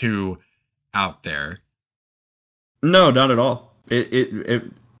like too out there. No, not at all.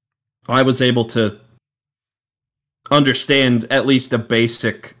 I was able to understand at least a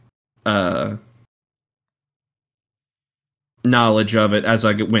basic knowledge of it as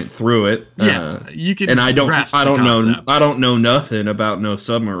I went through it. Yeah, you can. And I don't know nothing about no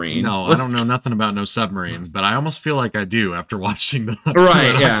submarine. No, I don't know nothing about no submarines, but I almost feel like I do after watching the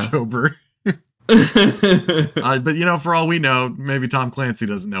October. But you know, for all we know, maybe Tom Clancy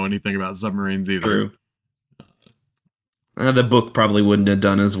doesn't know anything about submarines either. True. The book probably wouldn't have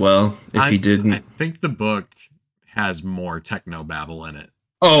done as well if he didn't. I think the book has more technobabble in it.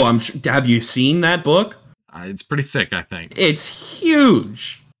 Oh, I'm sure. Have you seen that book? It's pretty thick, I think. It's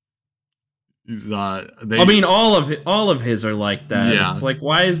huge. I mean, all of his are like that. Yeah. It's like,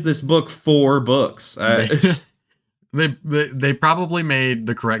 why is this book 4 books? They probably made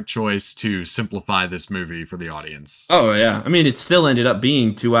the correct choice to simplify this movie for the audience. Oh yeah, I mean, it still ended up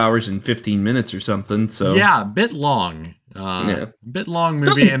being 2 hours and 15 minutes or something. So yeah, a bit long. Bit long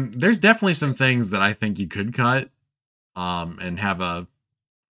movie, and there's definitely some things that I think you could cut, and have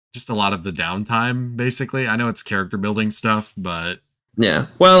just a lot of the downtime. Basically, I know it's character building stuff, but yeah.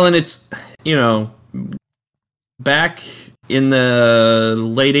 Well, and it's, you know, back in the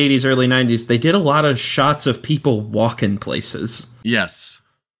late 80s, early 90s, they did a lot of shots of people walking places. Yes.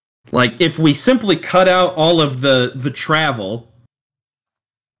 Like, if we simply cut out all of the travel,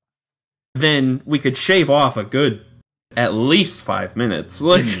 then we could shave off a good at least 5 minutes.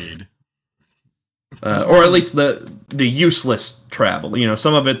 Like, or at least the useless travel. You know,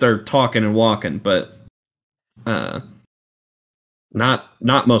 some of it they're talking and walking, but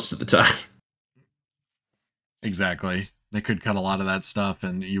not most of the time. Exactly. They could cut a lot of that stuff,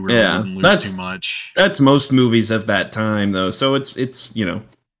 and you really wouldn't lose too much. That's most movies of that time, though. So it's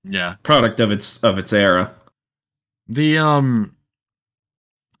product of its era.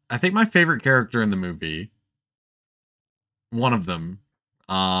 I think my favorite character in the movie, one of them,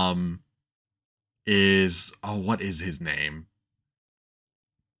 is what is his name?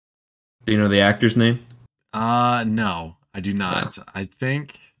 Do you know the actor's name? No, I do not. No. I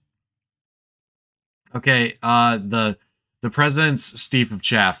think. Okay, the president's Chief of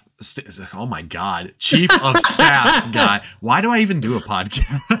Staff. Oh my God, Chief of Staff guy. Why do I even do a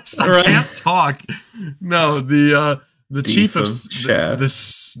podcast? I can't talk. No, the Chief of Staff.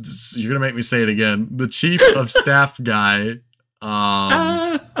 This you're gonna make me say it again. The Chief of Staff guy.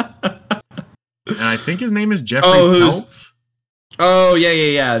 And I think his name is Jeffrey Pelt. Oh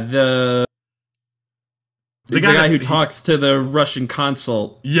yeah. The guy who talks to the Russian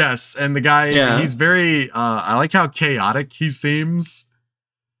consul. Yes, and the guy, he's very, I like how chaotic he seems.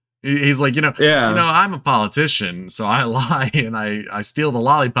 He's like, I'm a politician, so I lie and I steal the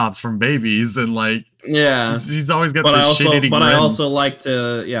lollipops from babies, and like, he's always got this shit-eating grin. I also like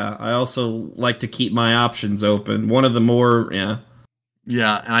to keep my options open. One of the more, and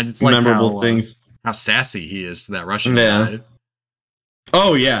I just like memorable things. How sassy he is to that Russian guy.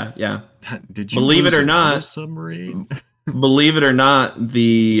 Oh yeah. Did you believe it or not? Submarine. Believe it or not,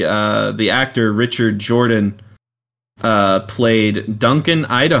 the actor Richard Jordan played Duncan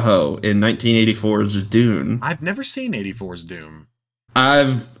Idaho in 1984's Dune. I've never seen 84's Dune.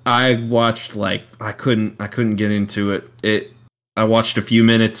 I watched I couldn't get into it. I watched a few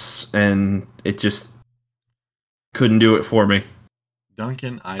minutes and it just couldn't do it for me.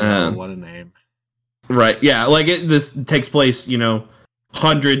 Duncan Idaho, what a name. Right, yeah, this takes place,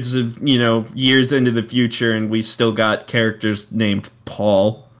 hundreds of years into the future, and we still got characters named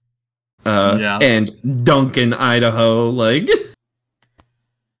Paul and Duncan Idaho.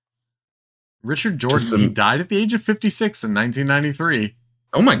 Richard Jordan, he died at the age of 56 in 1993.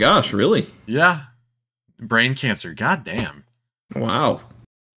 Oh my gosh, really? Yeah, brain cancer. God damn. Wow.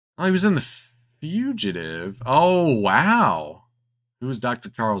 Oh, he was in The Fugitive. Oh wow. Who was Dr.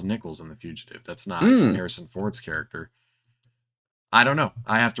 Charles Nichols in The Fugitive? That's not Harrison Ford's character. I don't know.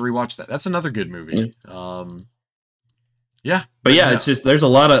 I have to rewatch that. That's another good movie. But it's just, there's a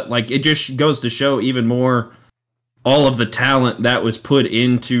lot of, it just goes to show even more all of the talent that was put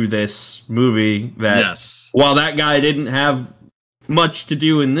into this movie, that while that guy didn't have much to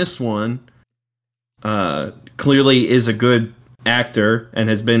do in this one, clearly is a good actor and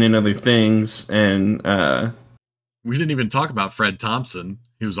has been in other things. And we didn't even talk about Fred Thompson,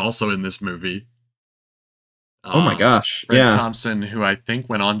 who was also in this movie. Oh my gosh. Fred Thompson, who I think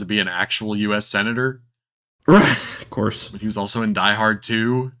went on to be an actual U.S. Senator. Right, of course. But he was also in Die Hard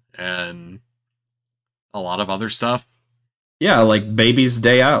 2 and a lot of other stuff. Yeah, like Baby's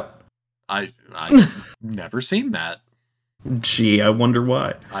Day Out. I've never seen that. Gee, I wonder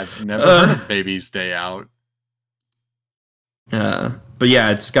why. I've never heard of Baby's Day Out. But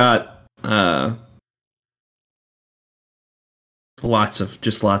yeah, it's got lots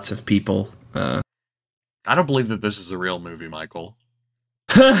of people. I don't believe that this is a real movie, Michael.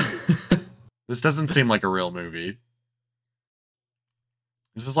 This doesn't seem like a real movie.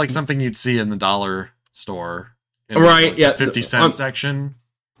 This is like something you'd see in the dollar store. In the 50 cent section.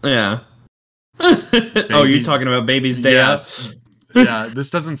 Yeah. Oh, you're talking about Baby's Day Out? Yeah, this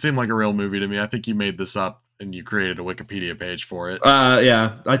doesn't seem like a real movie to me. I think you made this up and you created a Wikipedia page for it.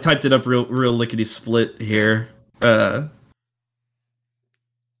 Yeah. I typed it up real lickety split here.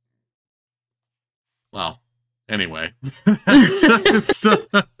 Well, anyway. How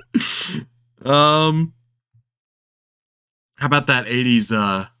about that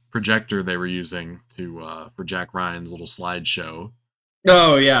 80s projector they were using for Jack Ryan's little slideshow?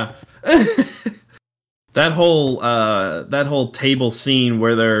 Oh yeah. That whole table scene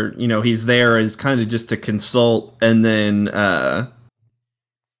where they're, he's there is kind of just to consult, and then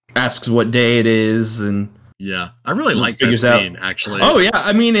asks what day it is, and yeah, I really like that scene, actually. Oh yeah,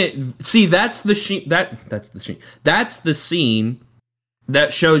 I mean that's the scene that's the scene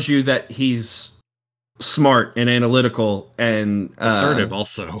that shows you that he's smart and analytical and assertive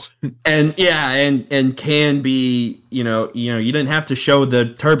also. And can be, you didn't have to show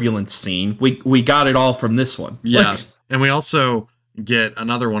the turbulence scene. We got it all from this one. Yeah. And we also get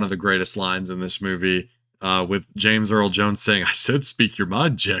another one of the greatest lines in this movie with James Earl Jones saying, "I said speak your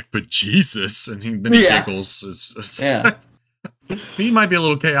mind, Jack, but Jesus." And then he giggles. Yeah. He might be a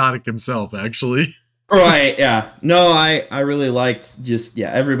little chaotic himself, actually. Right, yeah. No, I really liked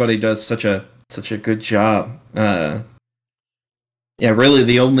everybody does such a good job. Yeah, really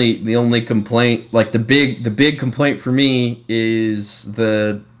the only complaint, like the big complaint for me is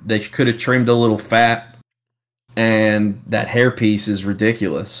they could have trimmed a little fat, and that hairpiece is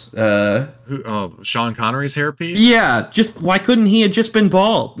ridiculous. Sean Connery's hairpiece? Yeah, just why couldn't he have just been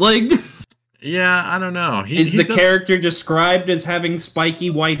bald? Like yeah, I don't know. Is the character described as having spiky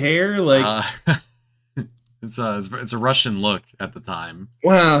white hair? Like it's a Russian look at the time.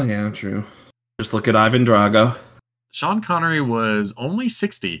 Well, yeah, true. Just look at Ivan Drago. Sean Connery was only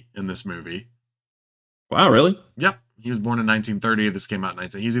 60 in this movie. Wow, really? Yep. He was born in 1930. This came out in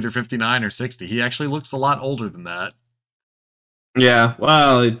 19... He's either 59 or 60. He actually looks a lot older than that. Yeah,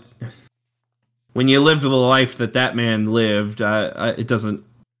 well, when you lived the life that man lived, it doesn't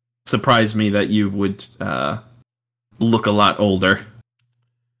surprise me that you would look a lot older.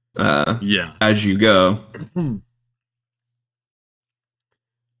 Yeah. As you go.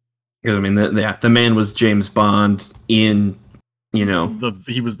 I mean, the man was James Bond in, he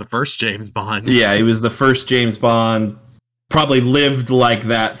was the first James Bond. Yeah, he was the first James Bond. Probably lived like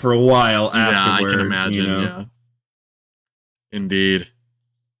that for a while afterward. Yeah, I can imagine, yeah. Indeed.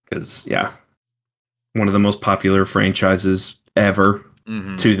 Because, yeah, one of the most popular franchises ever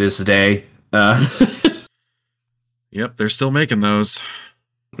to this day. Yep, they're still making those.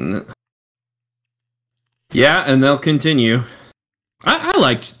 Yeah, and they'll continue. I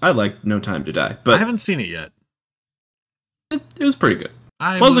liked No Time to Die, but I haven't seen it yet. It was pretty good.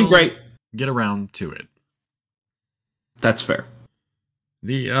 Wasn't great. Get around to it. That's fair.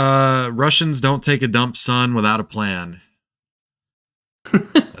 The Russians don't take a dump, son, without a plan.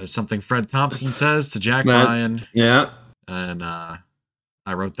 That is something Fred Thompson says to Jack Ryan. Yeah. And I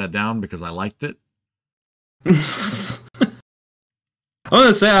wrote that down because I liked it. I want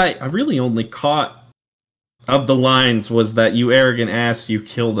to say I really only caught of the lines was that "you arrogant ass, you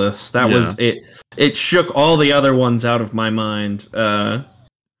killed us." That was it. It shook all the other ones out of my mind because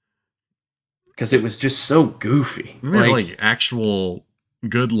it was just so goofy. Like actual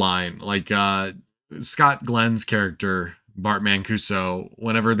good line, like Scott Glenn's character Bart Mancuso.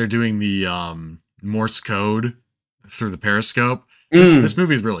 Whenever they're doing the Morse code through the periscope, this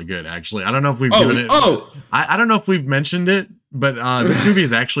movie is really good. Actually, I don't know if we've given it. I don't know if we've mentioned it. But this movie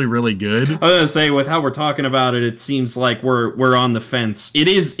is actually really good. I was gonna say, with how we're talking about it, it seems like we're on the fence. It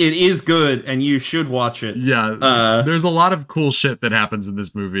is good, and you should watch it. Yeah, there's a lot of cool shit that happens in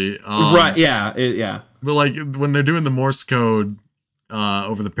this movie. Right? Yeah, yeah. But like when they're doing the Morse code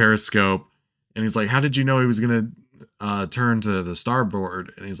over the periscope, and he's like, "How did you know he was gonna turn to the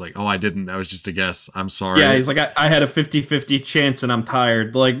starboard?" And he's like, "Oh, I didn't. That was just a guess. I'm sorry." Yeah, he's like, I had a 50-50 chance, and I'm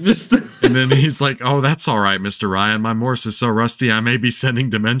tired. Like, just. And then he's like, "Oh, that's all right, Mr. Ryan. My Morse is so rusty, I may be sending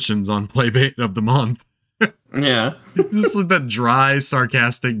dimensions on Playmate of the Month." Yeah. Just like that dry,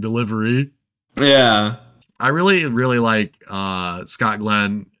 sarcastic delivery. Yeah. I really, really like Scott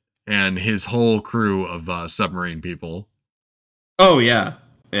Glenn and his whole crew of submarine people. Oh, yeah.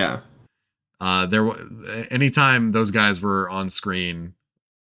 Yeah. Anytime those guys were on screen,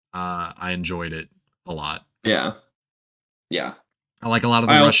 I enjoyed it a lot. Yeah. Yeah. I like a lot of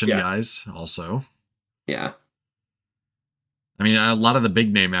the Russian guys also. Yeah. I mean, a lot of the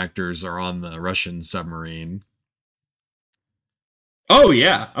big name actors are on the Russian submarine. Oh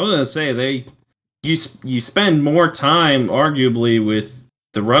yeah, I was gonna say you spend more time arguably with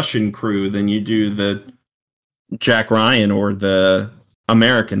the Russian crew than you do the Jack Ryan or the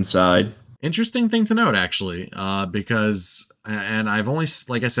American side. Interesting thing to note, actually, because I've only,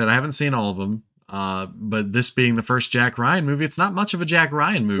 like I said, I haven't seen all of them. But this being the first Jack Ryan movie, it's not much of a Jack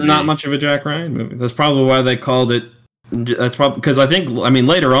Ryan movie. Not much of a Jack Ryan movie. That's probably why they called it. That's probably because I mean,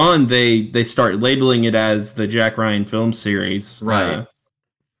 later on they start labeling it as the Jack Ryan film series, right?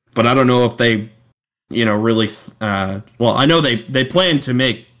 But I don't know if they, really. Well, I know they plan to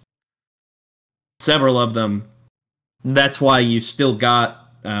make several of them. That's why you still got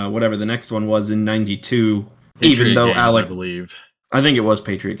whatever the next one was in '92. Even though Games, I believe, I think it was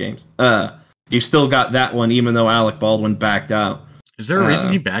Patriot Games. You still got that one, even though Alec Baldwin backed out. Is there a reason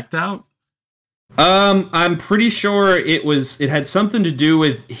he backed out? I'm pretty sure it had something to do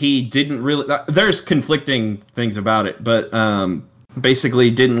with he didn't really. There's conflicting things about it, but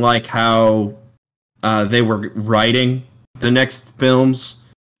basically didn't like how they were writing the next films,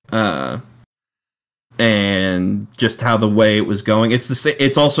 and just how the way it was going. It's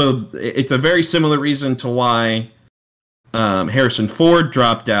a very similar reason to why Harrison Ford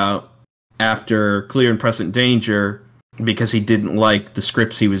dropped out after Clear and Present Danger, because he didn't like the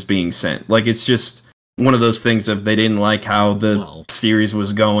scripts he was being sent. Like, it's just one of those things of they didn't like how the series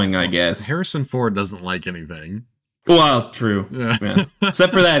was going, I guess. Harrison Ford doesn't like anything. Well, true. Yeah.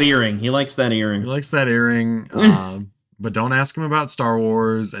 Except for that earring. He likes that earring. He likes that earring. But don't ask him about Star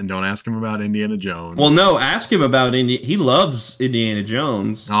Wars, and don't ask him about Indiana Jones. Well, no, ask him about He loves Indiana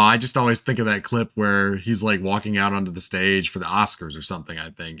Jones. Oh, I just always think of that clip where he's like walking out onto the stage for the Oscars or something,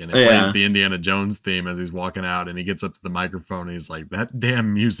 I think, and it plays the Indiana Jones theme as he's walking out, and he gets up to the microphone and he's like, "That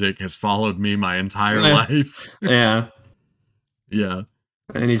damn music has followed me my entire life." Yeah. Yeah.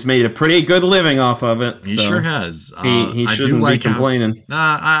 And he's made a pretty good living off of it. He sure has. He shouldn't be complaining.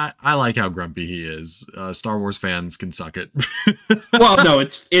 I like how grumpy he is. Star Wars fans can suck it. Well, no,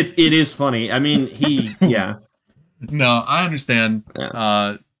 it is funny. I mean, yeah. No, I understand.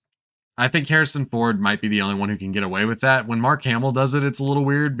 Yeah. I think Harrison Ford might be the only one who can get away with that. When Mark Hamill does it, it's a little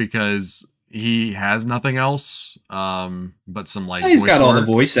weird because he has nothing else but some like. He's got all the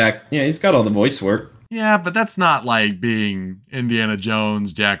voice act. Yeah, he's got all the voice work. Yeah, but that's not like being Indiana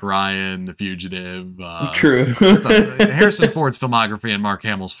Jones, Jack Ryan, The Fugitive. True. Harrison Ford's filmography and Mark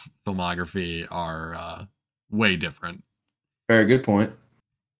Hamill's filmography are way different. Very good point.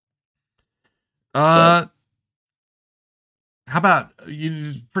 How about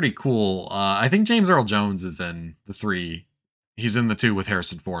you? Pretty cool. I think James Earl Jones is in the 3. He's in the 2 with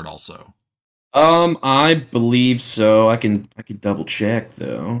Harrison Ford also. I believe so. I can double check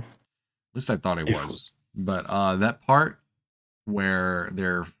though. At least I thought it was. But that part where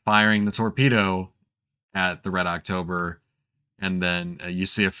they're firing the torpedo at the Red October, and then you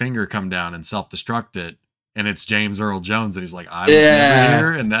see a finger come down and self-destruct it, and it's James Earl Jones, and he's like, "I was never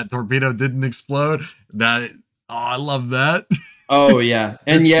here," and that torpedo didn't explode. I love that. Oh yeah,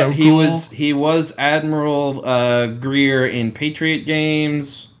 and yet so cool. he was Admiral Greer in Patriot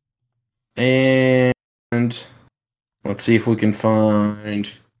Games, and let's see if we can find.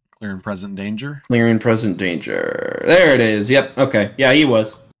 Clear and Present Danger. Clear and Present Danger. There it is. Yep. Okay. Yeah, he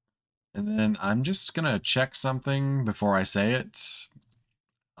was. And then I'm just going to check something before I say it.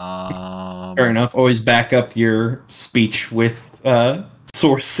 Fair enough. Always back up your speech with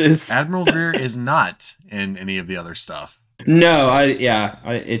sources. Admiral Greer is not in any of the other stuff. No, I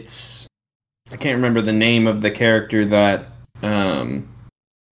can't remember the name of the character that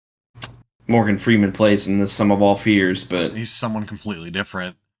Morgan Freeman plays in The Sum of All Fears, but he's someone completely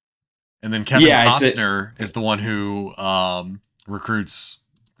different. And then Kevin Costner is the one who recruits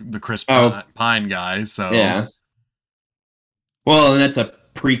the Chris Pine guy. So yeah. Well, and that's a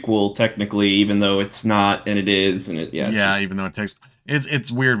prequel technically, even though it's not, and it is, and it even though it takes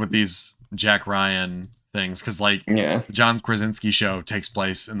it's weird with these Jack Ryan things because the John Krasinski show takes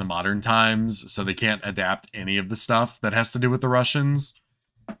place in the modern times, so they can't adapt any of the stuff that has to do with the Russians.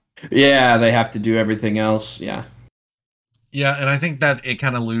 Yeah, they have to do everything else. Yeah. Yeah, and I think that it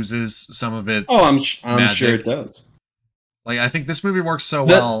kind of loses some of its I'm sure it does. Like, I think this movie works so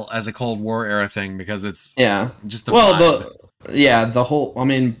well as a Cold War era thing because it's just the vibe. The whole, I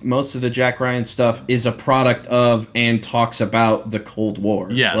mean, most of the Jack Ryan stuff is a product of and talks about the Cold War.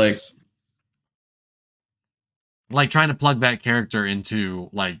 Yes. Like trying to plug that character into,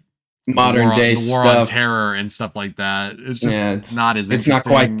 like, modern day the war on terror and stuff like that. It's just it's not as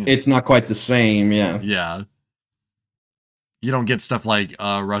interesting. It's not quite the same, Yeah. You don't get stuff like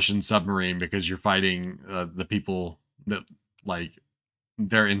Russian submarine because you're fighting the people that, like,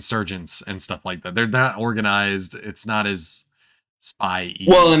 they're insurgents and stuff like that. They're not organized. It's not as spy-y.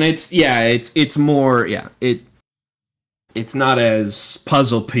 Well, and it's more, it's not as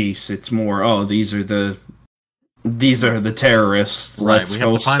puzzle piece. It's more, these are the terrorists. Right, Let's we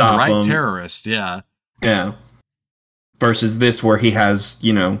have go to find stop the right them. terrorist, yeah. Yeah. Versus this where he has,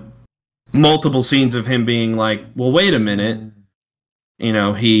 multiple scenes of him being like, well, wait a minute.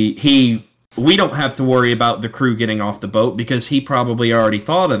 We don't have to worry about the crew getting off the boat because he probably already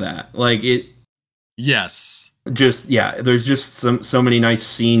thought of that. Like it. Yes. Just, there's just so many nice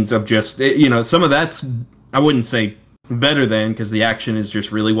scenes of just, some of that's, I wouldn't say better than because the action is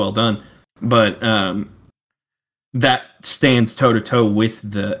just really well done. But that stands toe to toe with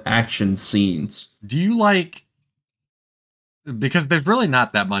the action scenes. Do you like, because there's really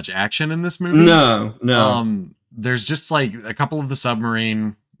not that much action in this movie. No. There's just like a couple of the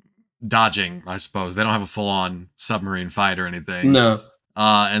submarine dodging, I suppose. They don't have a full-on submarine fight or anything. No.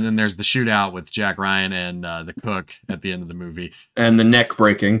 And then there's the shootout with Jack Ryan and the cook at the end of the movie. And the neck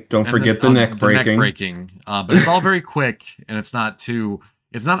breaking. Don't forget the neck breaking. But it's all very quick, and it's not,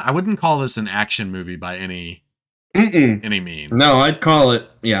 I wouldn't call this an action movie by any means. No, I'd call it,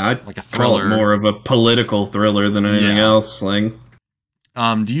 like a thriller. Call it more of a political thriller than anything else. Like,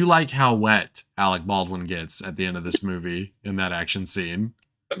 do you like how wet Alec Baldwin gets at the end of this movie in that action scene?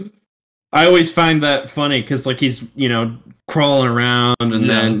 I always find that funny because, like, he's, crawling around and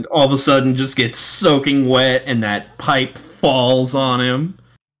then all of a sudden just gets soaking wet and that pipe falls on him.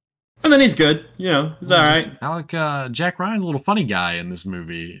 And then he's good. You know, he's all right. Jack Ryan's a little funny guy in this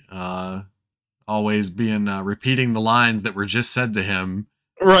movie. Always being repeating the lines that were just said to him.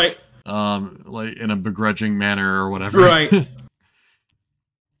 Right. Like in a begrudging manner or whatever. Right.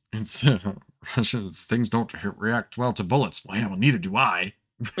 It's things don't react well to bullets. Well, neither do I.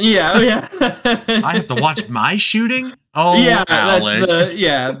 Yeah. I have to watch my shooting. Oh, yeah, Alec.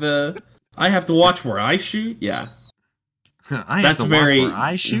 That's I have to watch where I shoot. Yeah, that's very watch where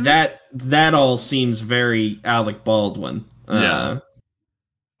I shoot. That all seems very Alec Baldwin. Yeah,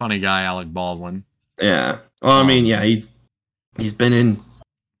 funny guy, Alec Baldwin. Yeah. Well, I mean, yeah, he's been in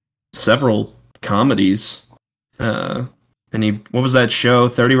several comedies. And what was that show?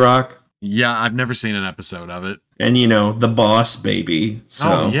 30 Rock. Yeah, I've never seen an episode of it. And The Boss Baby.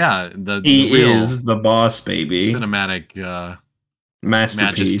 So yeah, he is the Boss Baby. Cinematic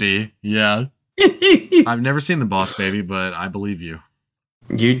majesty. Yeah. I've never seen The Boss Baby, but I believe you.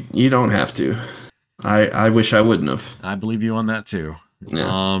 You don't have to. I wish I wouldn't have. I believe you on that too.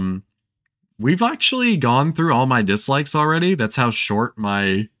 Yeah. We've actually gone through all my dislikes already. That's how short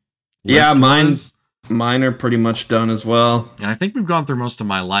my list was. Mine are pretty much done as well. And I think we've gone through most of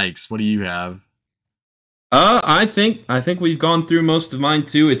my likes. What do you have? I think we've gone through most of mine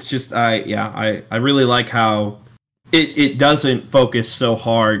too. It's just I really like how it doesn't focus so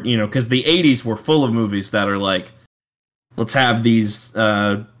hard, because the 80s were full of movies that are like, let's have these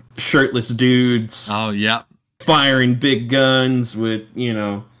shirtless dudes. Oh yeah. Firing big guns with,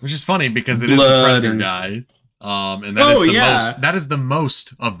 which is funny because it is the Predator guy. And that is the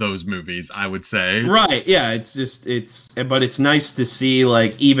most of those movies, I would say. Right, yeah, but it's nice to see,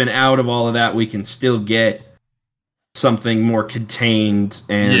 like, even out of all of that, we can still get something more contained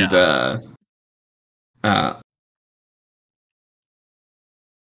and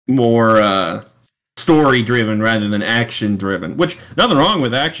more story driven rather than action driven. Which, nothing wrong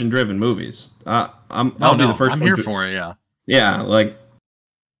with action driven movies. I'll be the first. I'm here for it. Yeah. Yeah, like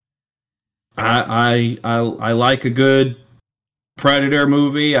I like a good Predator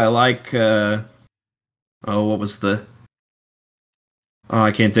movie. I like what was the? Oh,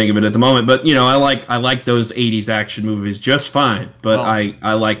 I can't think of it at the moment. But I like those 80s action movies just fine. But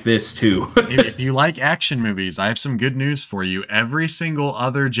I like this too. If you like action movies, I have some good news for you. Every single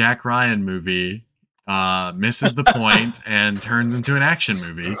other Jack Ryan movie misses the point and turns into an action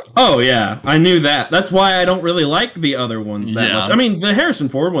movie. Oh yeah, I knew that. That's why I don't really like the other ones that much. I mean, the Harrison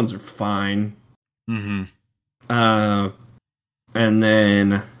Ford ones are fine. Mm-hmm. And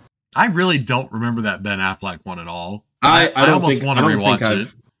then I really don't remember that Ben Affleck one at all. I almost want to rewatch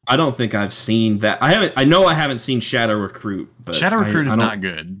it. I don't think I've seen that. I know I haven't seen Shadow Recruit, but Shadow Recruit is not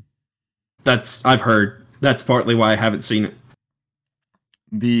good. I've heard. That's partly why I haven't seen it.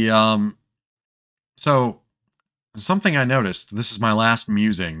 So, something I noticed, this is my last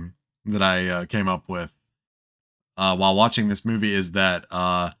musing that I came up with while watching this movie, is that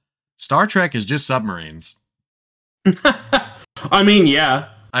Star Trek is just submarines. I mean, yeah.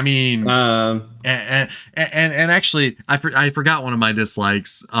 And actually, I forgot one of my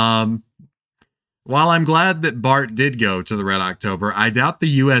dislikes. While I'm glad that Bart did go to the Red October, I doubt the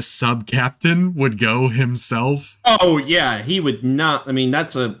U.S. sub-captain would go himself. Oh, yeah, he would not. I mean,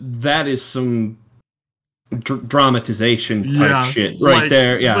 that is some dramatization type shit right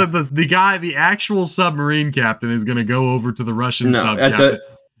there. Yeah, the actual submarine captain is going to go over to the Russian sub-captain.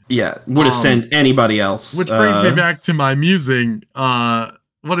 Would have sent anybody else. Which brings me back to my musing.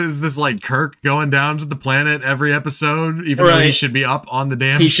 What is this, like Kirk going down to the planet every episode, even though he should be up on the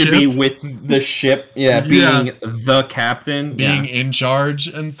damn ship? He should be with the ship, being the captain. Being in charge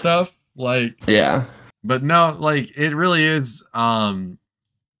and stuff. But no, it really is,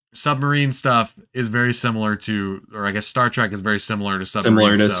 submarine stuff is very similar to, or I guess Star Trek is very similar to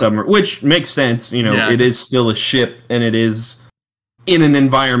submarine stuff. Which makes sense, it is still a ship, and it is in an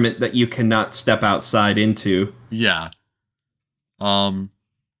environment that you cannot step outside into. Yeah.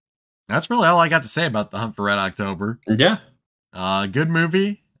 That's really all I got to say about The Hunt for Red October. Yeah. Good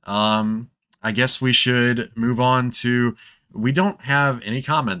movie. I guess we should move on to... We don't have any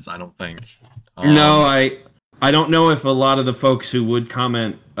comments, I don't think. No, I don't know if a lot of the folks who would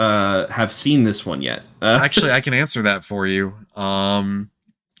comment have seen this one yet. Actually, I can answer that for you.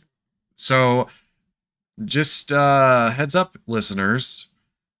 So, just heads up, listeners.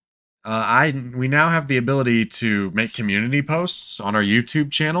 We now have the ability to make community posts on our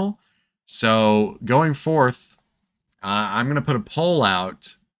YouTube channel. So going forth, I'm going to put a poll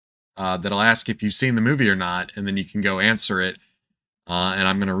out that'll ask if you've seen the movie or not, and then you can go answer it. And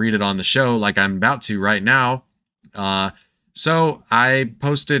I'm going to read it on the show like I'm about to right now. So I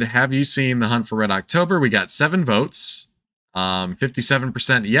posted, have you seen The Hunt for Red October? We got 7 votes.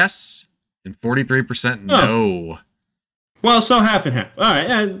 57% yes, and 43% no. Well, so half and half. All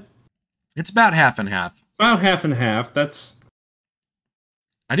right. It's about half and half. About half and half. That's.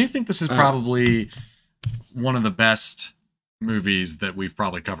 I do think this is probably one of the best movies that we've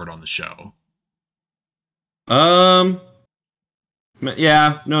probably covered on the show. Yeah.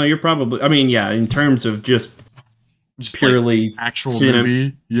 No, you're probably. I mean, yeah. In terms of just purely like actual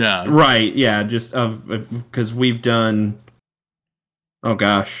movie. Yeah. Right. Yeah. Just because we've done. Oh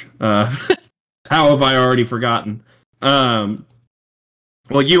gosh. How have I already forgotten?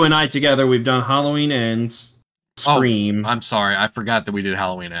 Well, you and I together, we've done Halloween Ends, Scream. Oh, I'm sorry, I forgot that we did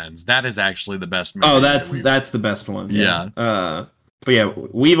Halloween Ends. That is actually the best movie. Oh, that's the best one. Yeah. But yeah,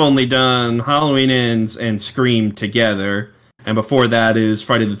 we've only done Halloween Ends and Scream together, and before that is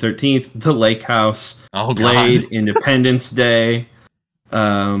Friday the 13th, The Lake House, Blade, Independence Day,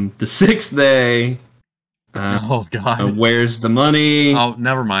 The Sixth Day. Oh God! Where's the Money? Oh,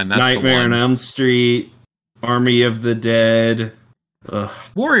 never mind. That's Nightmare on Elm Street, Army of the Dead.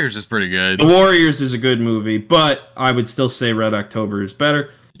 Warriors is pretty good. The Warriors is a good movie, but I would still say Red October is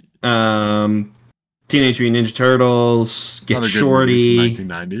better. Teenage Mutant Ninja Turtles, Get Shorty,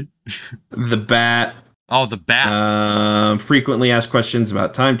 1990. The Bat. Oh, The Bat. Frequently Asked Questions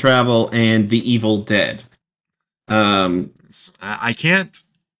About Time Travel, and The Evil Dead. I can't,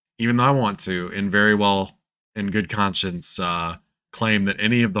 even though I want to, in good conscience, claim that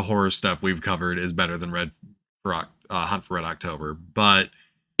any of the horror stuff we've covered is better than Hunt for Red October, but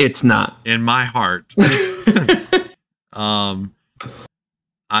it's not in my heart. I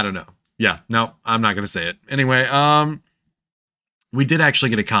don't know. Yeah, no, I'm not gonna say it anyway. We did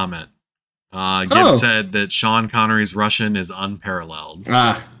actually get a comment. Gibb said that Sean Connery's Russian is unparalleled.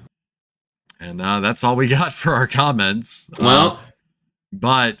 And that's all we got for our comments. Well.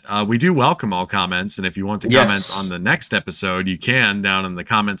 But we do welcome all comments, and if you want to comment on the next episode, you can down in the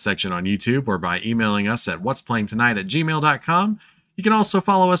comment section on YouTube or by emailing us at whatsplayingtonight@gmail.com. You can also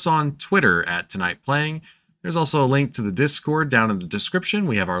follow us on Twitter at tonightplaying. There's also a link to the Discord down in the description.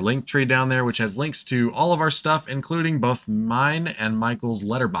 We have our link tree down there, which has links to all of our stuff, including both mine and Michael's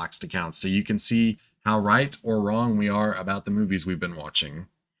Letterboxd accounts, so you can see how right or wrong we are about the movies we've been watching.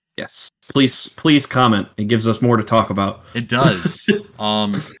 Yes. Please comment. It gives us more to talk about. It does.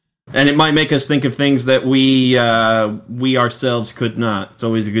 And it might make us think of things that we ourselves could not. It's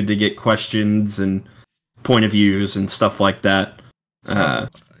always good to get questions and point of views and stuff like that.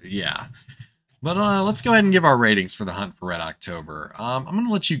 Yeah. But let's go ahead and give our ratings for The Hunt for Red October. I'm going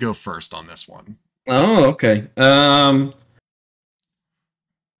to let you go first on this one. Oh, okay.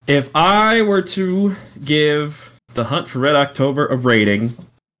 If I were to give The Hunt for Red October a rating,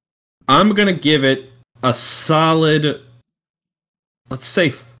 I'm going to give it a solid, let's say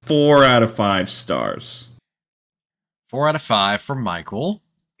 4 out of 5 stars. 4 out of 5 from Michael.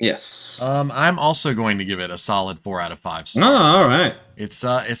 Yes. I'm also going to give it a solid 4 out of 5 stars. Oh, all right.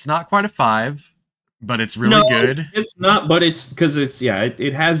 It's not quite a 5, but it's really good. It's not, but it's because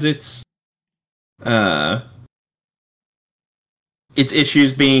it has its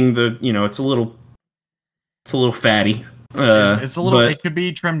issues being it's a little fatty. It's a little. It could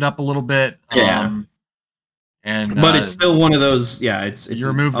be trimmed up a little bit. Yeah. But it's still one of those. Yeah, it's you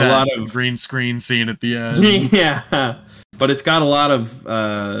remove that lot of green screen scene at the end. Yeah, but it's got a lot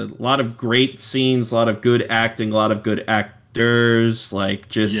of great scenes, a lot of good acting, a lot of good actors.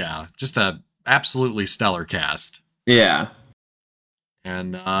 Just a absolutely stellar cast. Yeah.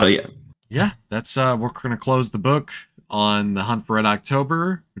 And yeah, that's we're gonna close the book on The Hunt for Red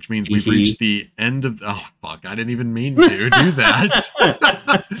October, which means we've reached the end of... Oh, fuck. I didn't even mean to do that.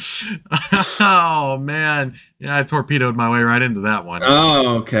 Oh, man. Yeah, I torpedoed my way right into that one.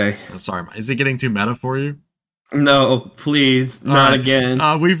 Oh, okay. I'm sorry. Is it getting too meta for you? No, please. Not again.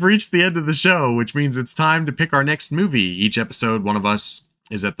 We've reached the end of the show, which means it's time to pick our next movie. Each episode, one of us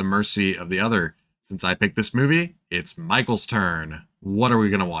is at the mercy of the other. Since I picked this movie, it's Michael's turn. What are we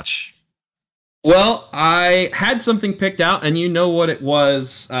going to watch? Well, I had something picked out, and you know what it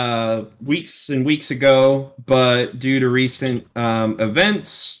was weeks and weeks ago, but due to recent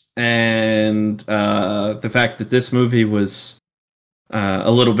events and the fact that this movie was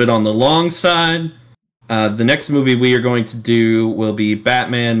a little bit on the long side, the next movie we are going to do will be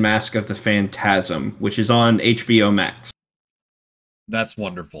Batman Mask of the Phantasm, which is on HBO Max. That's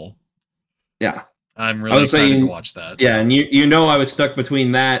wonderful. Yeah. I'm really excited to watch that. Yeah, and you know I was stuck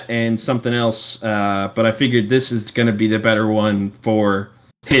between that and something else, but I figured this is going to be the better one for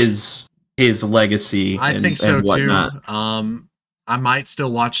his legacy. I think so too. I might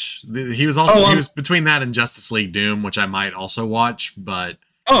still watch. He was between that and Justice League Doom, which I might also watch. But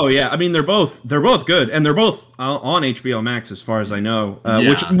Oh yeah, I mean they're both good, and they're both on HBO Max as far as I know,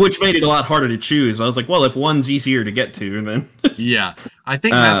 Yeah. which made it a lot harder to choose. I was like, well, if one's easier to get to, then Yeah, I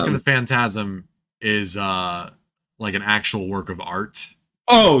think Mask of the Phantasm is like an actual work of art.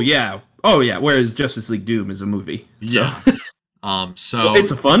 Oh yeah. Whereas Justice League Doom is a movie. So. Yeah. So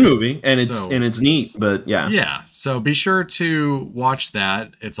it's a fun movie and it's neat, but yeah. Yeah. So be sure to watch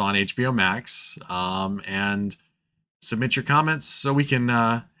that. It's on HBO Max. And submit your comments so we can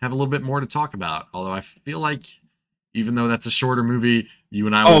have a little bit more to talk about. Although I feel like even though that's a shorter movie, you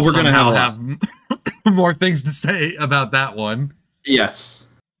and I will somehow have more things to say about that one. Yes.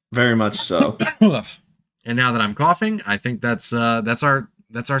 Very much so. And now that I'm coughing, I think that's our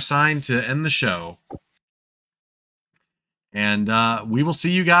sign to end the show. And we will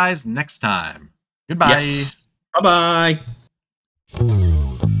see you guys next time. Goodbye. Yes. Bye-bye.